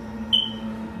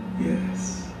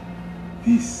 Yes,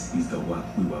 this is the work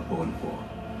we were born for.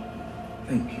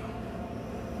 Thank you.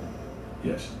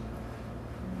 Yes.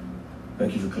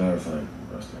 Thank you for clarifying,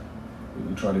 Master. We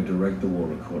will try to direct the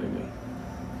war accordingly.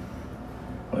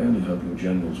 I only hope your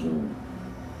generals will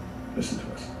listen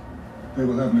to us. They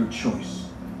will have no choice.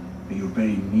 They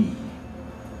obey me.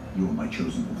 You are my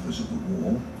chosen authors of the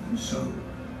war, and so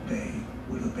they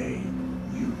will obey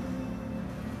you.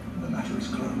 The matter is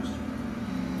closed.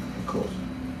 Of course.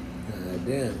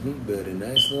 Damn, he built a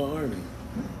nice little army.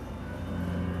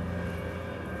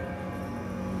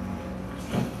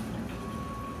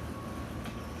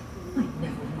 I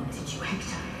never wanted you,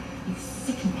 Hector. You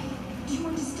sicken me. Do you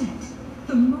understand?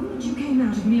 The moment you came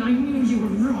out of me, I knew you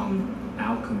were wrong.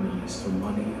 Alchemy is for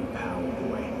money and power,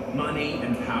 boy. Money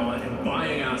and power and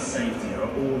buying our safety are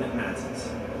all that matters.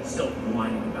 Stop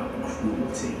whining about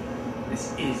cruelty.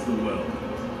 This is the world.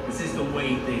 This is the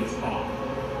way things are.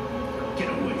 Get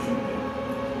away from me.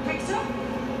 Hector?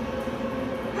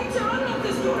 Hector, unlock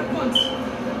this door at once!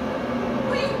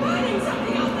 Are you burning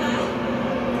something out there?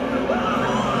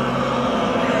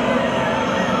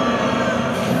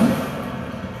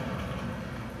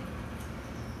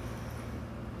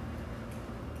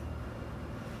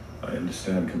 I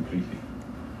understand completely.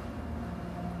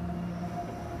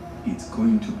 It's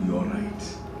going to be all right.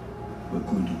 We're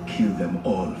going to kill them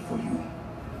all for you.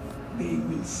 They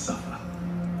will suffer.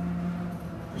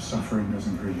 The suffering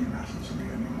doesn't really matter to me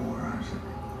anymore, Isaac.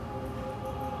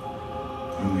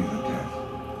 Only the death.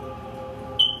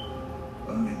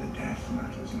 Only the death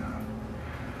matters now.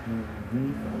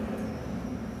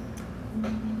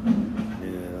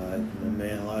 Yeah, like my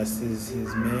man lost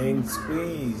his main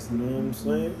squeeze, you know what I'm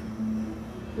saying?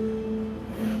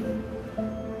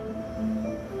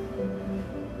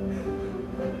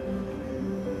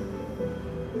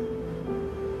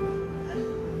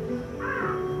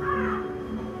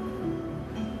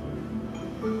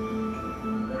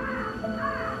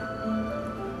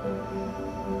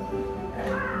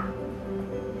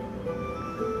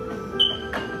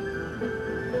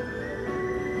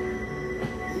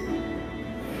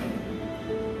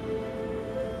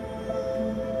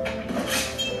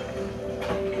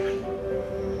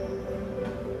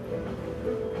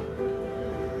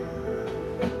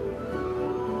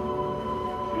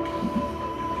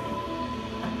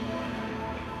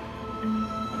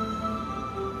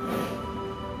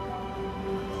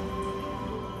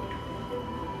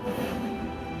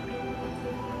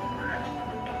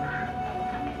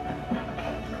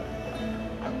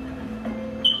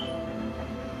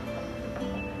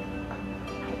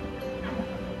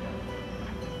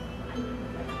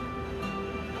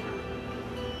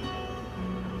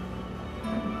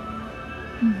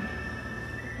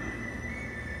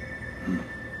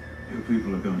 Your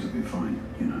people are going to be fine,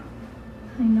 you know.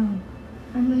 I know.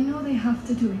 And I know they have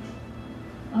to do it.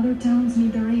 Other towns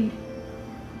need their aid.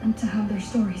 And to have their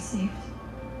stories saved.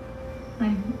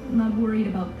 I'm not worried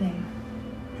about them.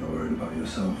 You're worried about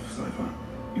yourself, Cypher.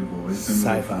 You've always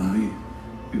been with family.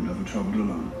 You've never traveled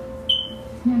alone.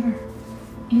 Never.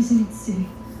 Isn't it silly?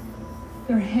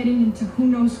 They're heading into who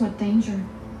knows what danger.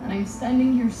 And I'm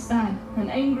standing here sad and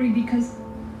angry because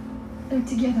they're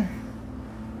together.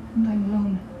 And I'm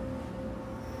alone.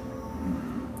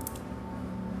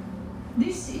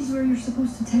 This is where you're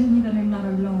supposed to tell me that I'm not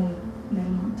alone,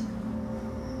 Belmont.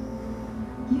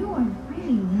 You are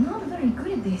really not very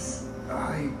good at this.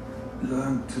 I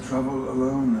learned to travel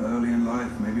alone early in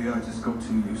life. Maybe I just got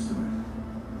too used to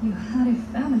it. You had a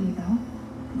family, though.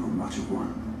 Not much of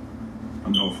one.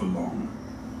 And not for long.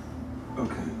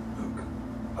 Okay, look.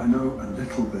 I know a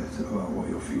little bit about what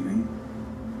you're feeling.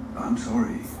 I'm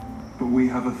sorry. But we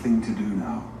have a thing to do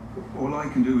now. All I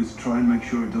can do is try and make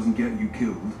sure it doesn't get you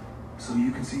killed, so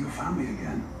you can see your family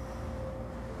again.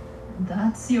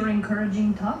 That's your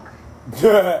encouraging talk?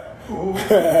 Oh,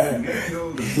 you get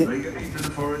killed and they get eaten in the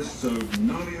forest, so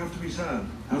none of you have to be sad.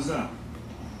 How's that?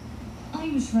 I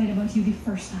was right about you the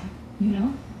first time, you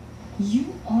know?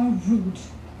 You are rude.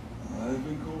 I've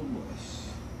been called worse.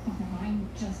 Oh, I'm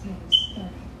just getting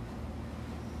started.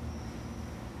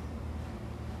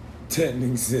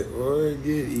 Technic said, or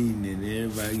get eaten and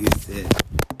everybody gets that.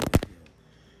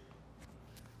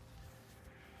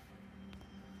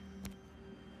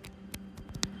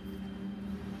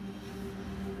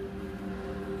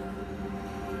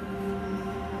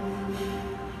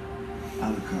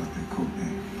 Alucard, they called me.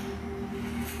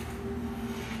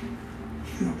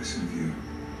 The opposite of you.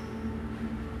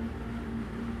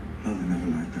 Mother never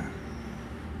liked that.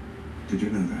 Did you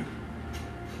know that?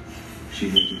 She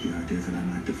hated the idea that I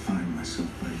might define myself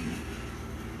by you,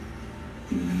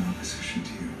 even in opposition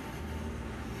to you.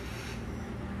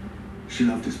 She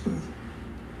loved us both,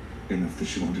 enough that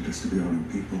she wanted us to be our own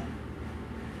people,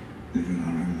 living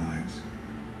our own lives,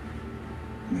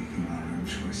 making our own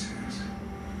choices.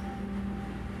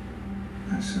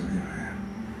 And so here I am,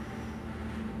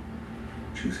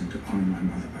 choosing to honor my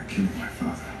mother by killing my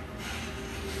father.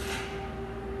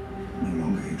 No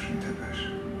longer hatred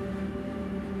Tepesh.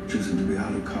 Choosing to be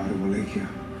Alucard of Wallachia,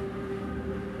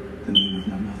 the name of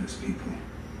my mother's people.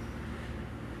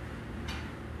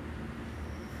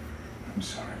 I'm I'm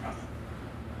sorry, Mother.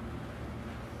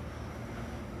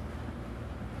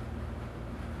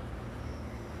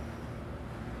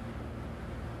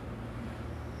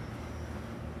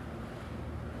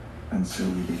 And so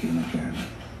we begin again.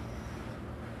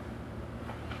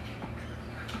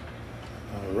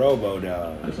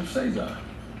 Robo-Dog. Little Caesar,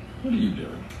 what are you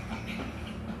doing?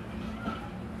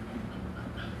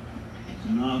 It's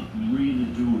not really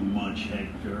doing much,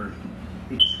 Hector.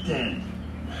 It's dead.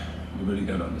 You really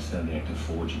don't understand the act of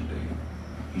forging, do you?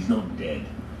 He's not dead.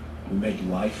 We make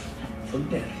life from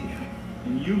death here.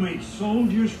 And you make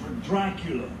soldiers for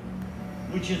Dracula,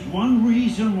 which is one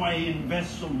reason why he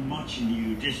invests so much in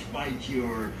you, despite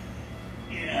your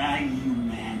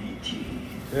humanity.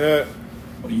 Yeah.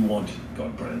 What do you want,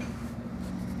 Godbrand?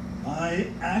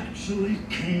 I actually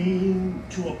came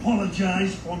to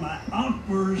apologize for my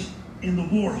outburst in the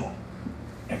war hall.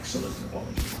 Excellent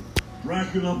apology.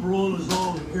 Dracula brought us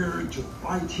all here to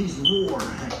fight his war,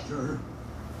 Hector.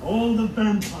 All the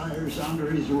vampires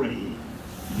under his reign.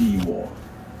 The war,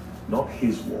 not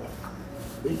his war.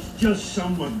 It's just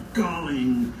somewhat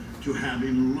galling to have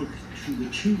him look to the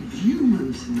two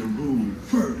humans in the room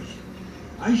first.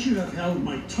 I should have held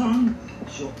my tongue,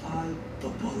 so I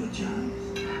apologize.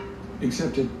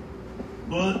 Accepted.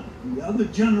 But the other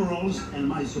generals and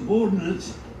my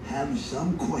subordinates have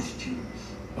some questions.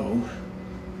 Oh?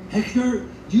 Hector,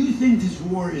 do you think this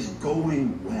war is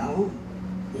going well?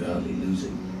 We're hardly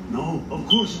losing. No, of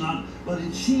course not, but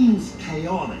it seems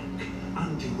chaotic,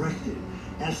 undirected,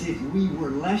 as if we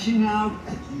were lashing out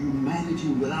at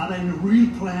humanity without any real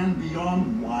plan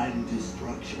beyond wild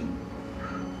destruction.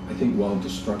 I think wild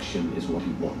destruction is what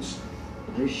he wants.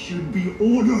 There should be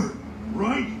order,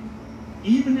 right?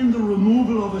 Even in the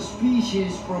removal of a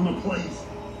species from a place.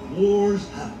 Wars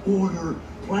have order,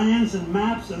 plans and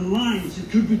maps and lines. It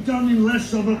could be done in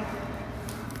less of a...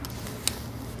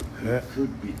 It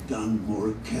could be done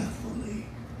more carefully.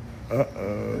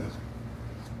 Uh-oh.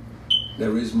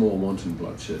 There is more wanton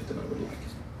bloodshed than I would like.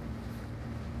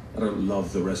 I don't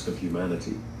love the rest of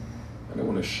humanity. I don't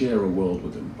want to share a world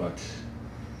with them, but...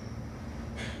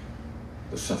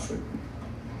 the suffering.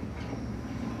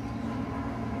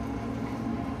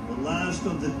 The last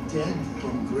of the dead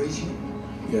from Gracie?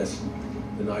 Yes.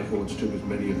 The Night Hordes took as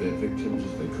many of their victims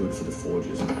as they could for the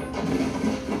Forges.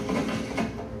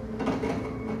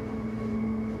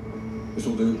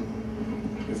 This'll do.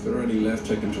 If there are any left,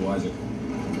 take them to Isaac.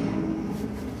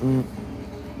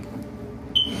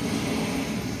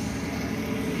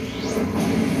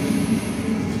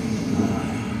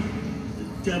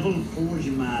 The Devil Forge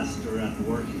Master at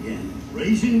work again.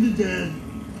 Raising the dead.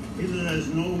 Either there's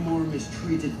no more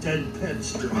mistreated dead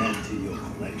pets to add to your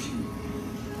collection.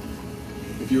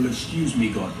 If you'll excuse me,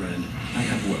 Godbrand, I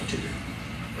have work to do.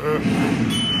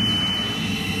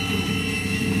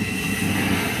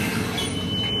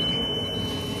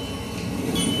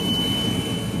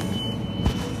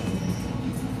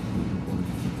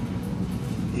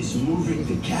 He's moving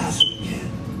the castle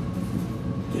again.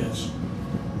 Yes.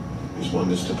 He's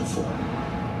wonders to perform.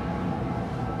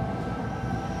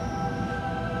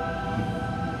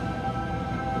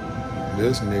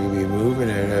 This nigga be moving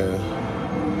it.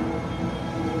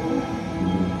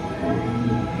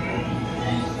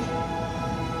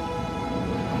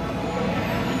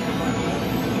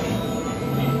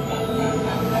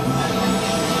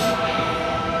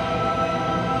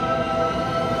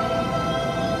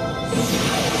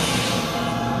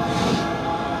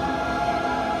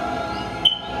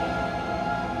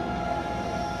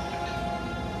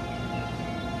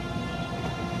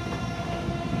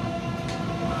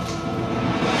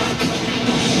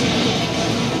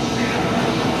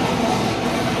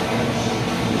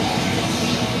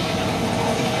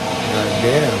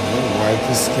 Damn, wipe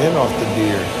the skin off the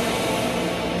deer.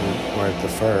 Wipe the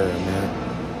fur, man.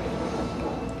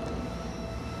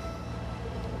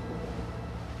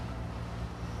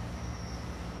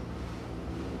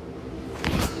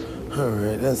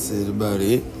 Alright, that's it about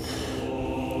it.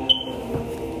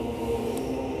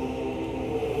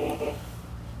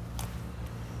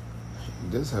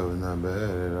 This hoe is not bad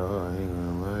at all, I ain't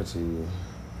gonna lie to you.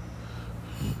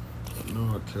 I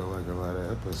know I kill like a lot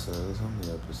of episodes. How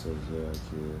many episodes did I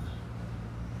kill?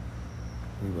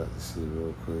 We about to see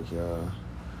real quick, y'all.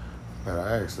 But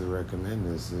I actually recommend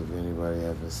this if anybody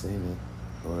haven't seen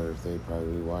it. Or if they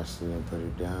probably watched it and put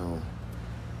it down.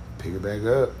 Pick it back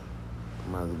up.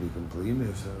 I'm about to be completing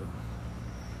it, so.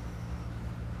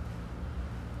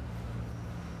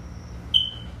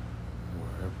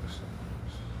 More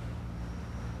episodes.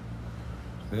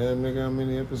 Damn, nigga, how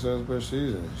many episodes per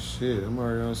season? Shit, I'm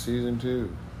already on season 2.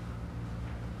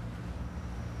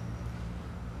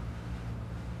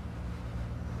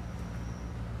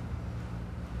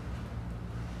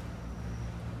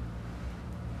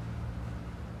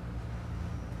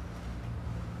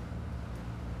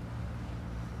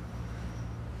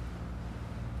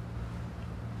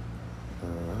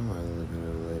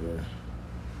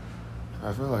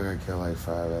 I feel like I killed like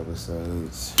 5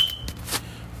 episodes.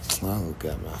 I look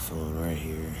at my phone right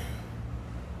here.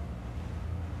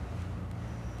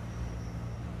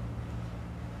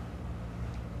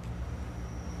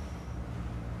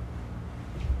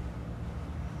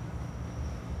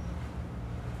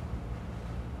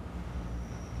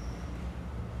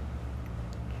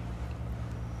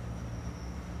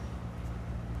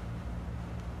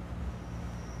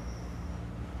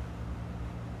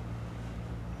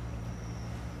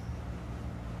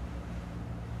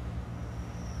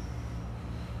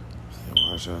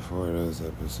 Watch out for those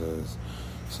episodes.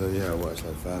 So yeah, I watched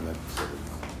like 5 episodes.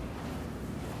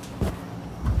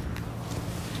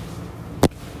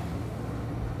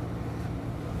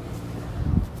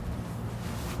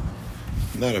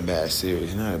 Not a bad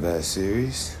series, not a bad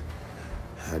series.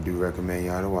 I do recommend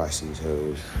y'all to watch these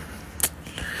hoes.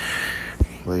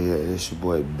 But yeah, it's your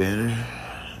boy Benner.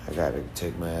 I gotta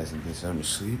take my ass and get something to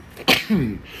sleep.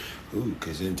 Ooh,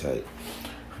 cause in tight.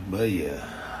 But yeah.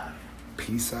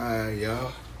 Peace out,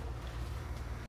 y'all.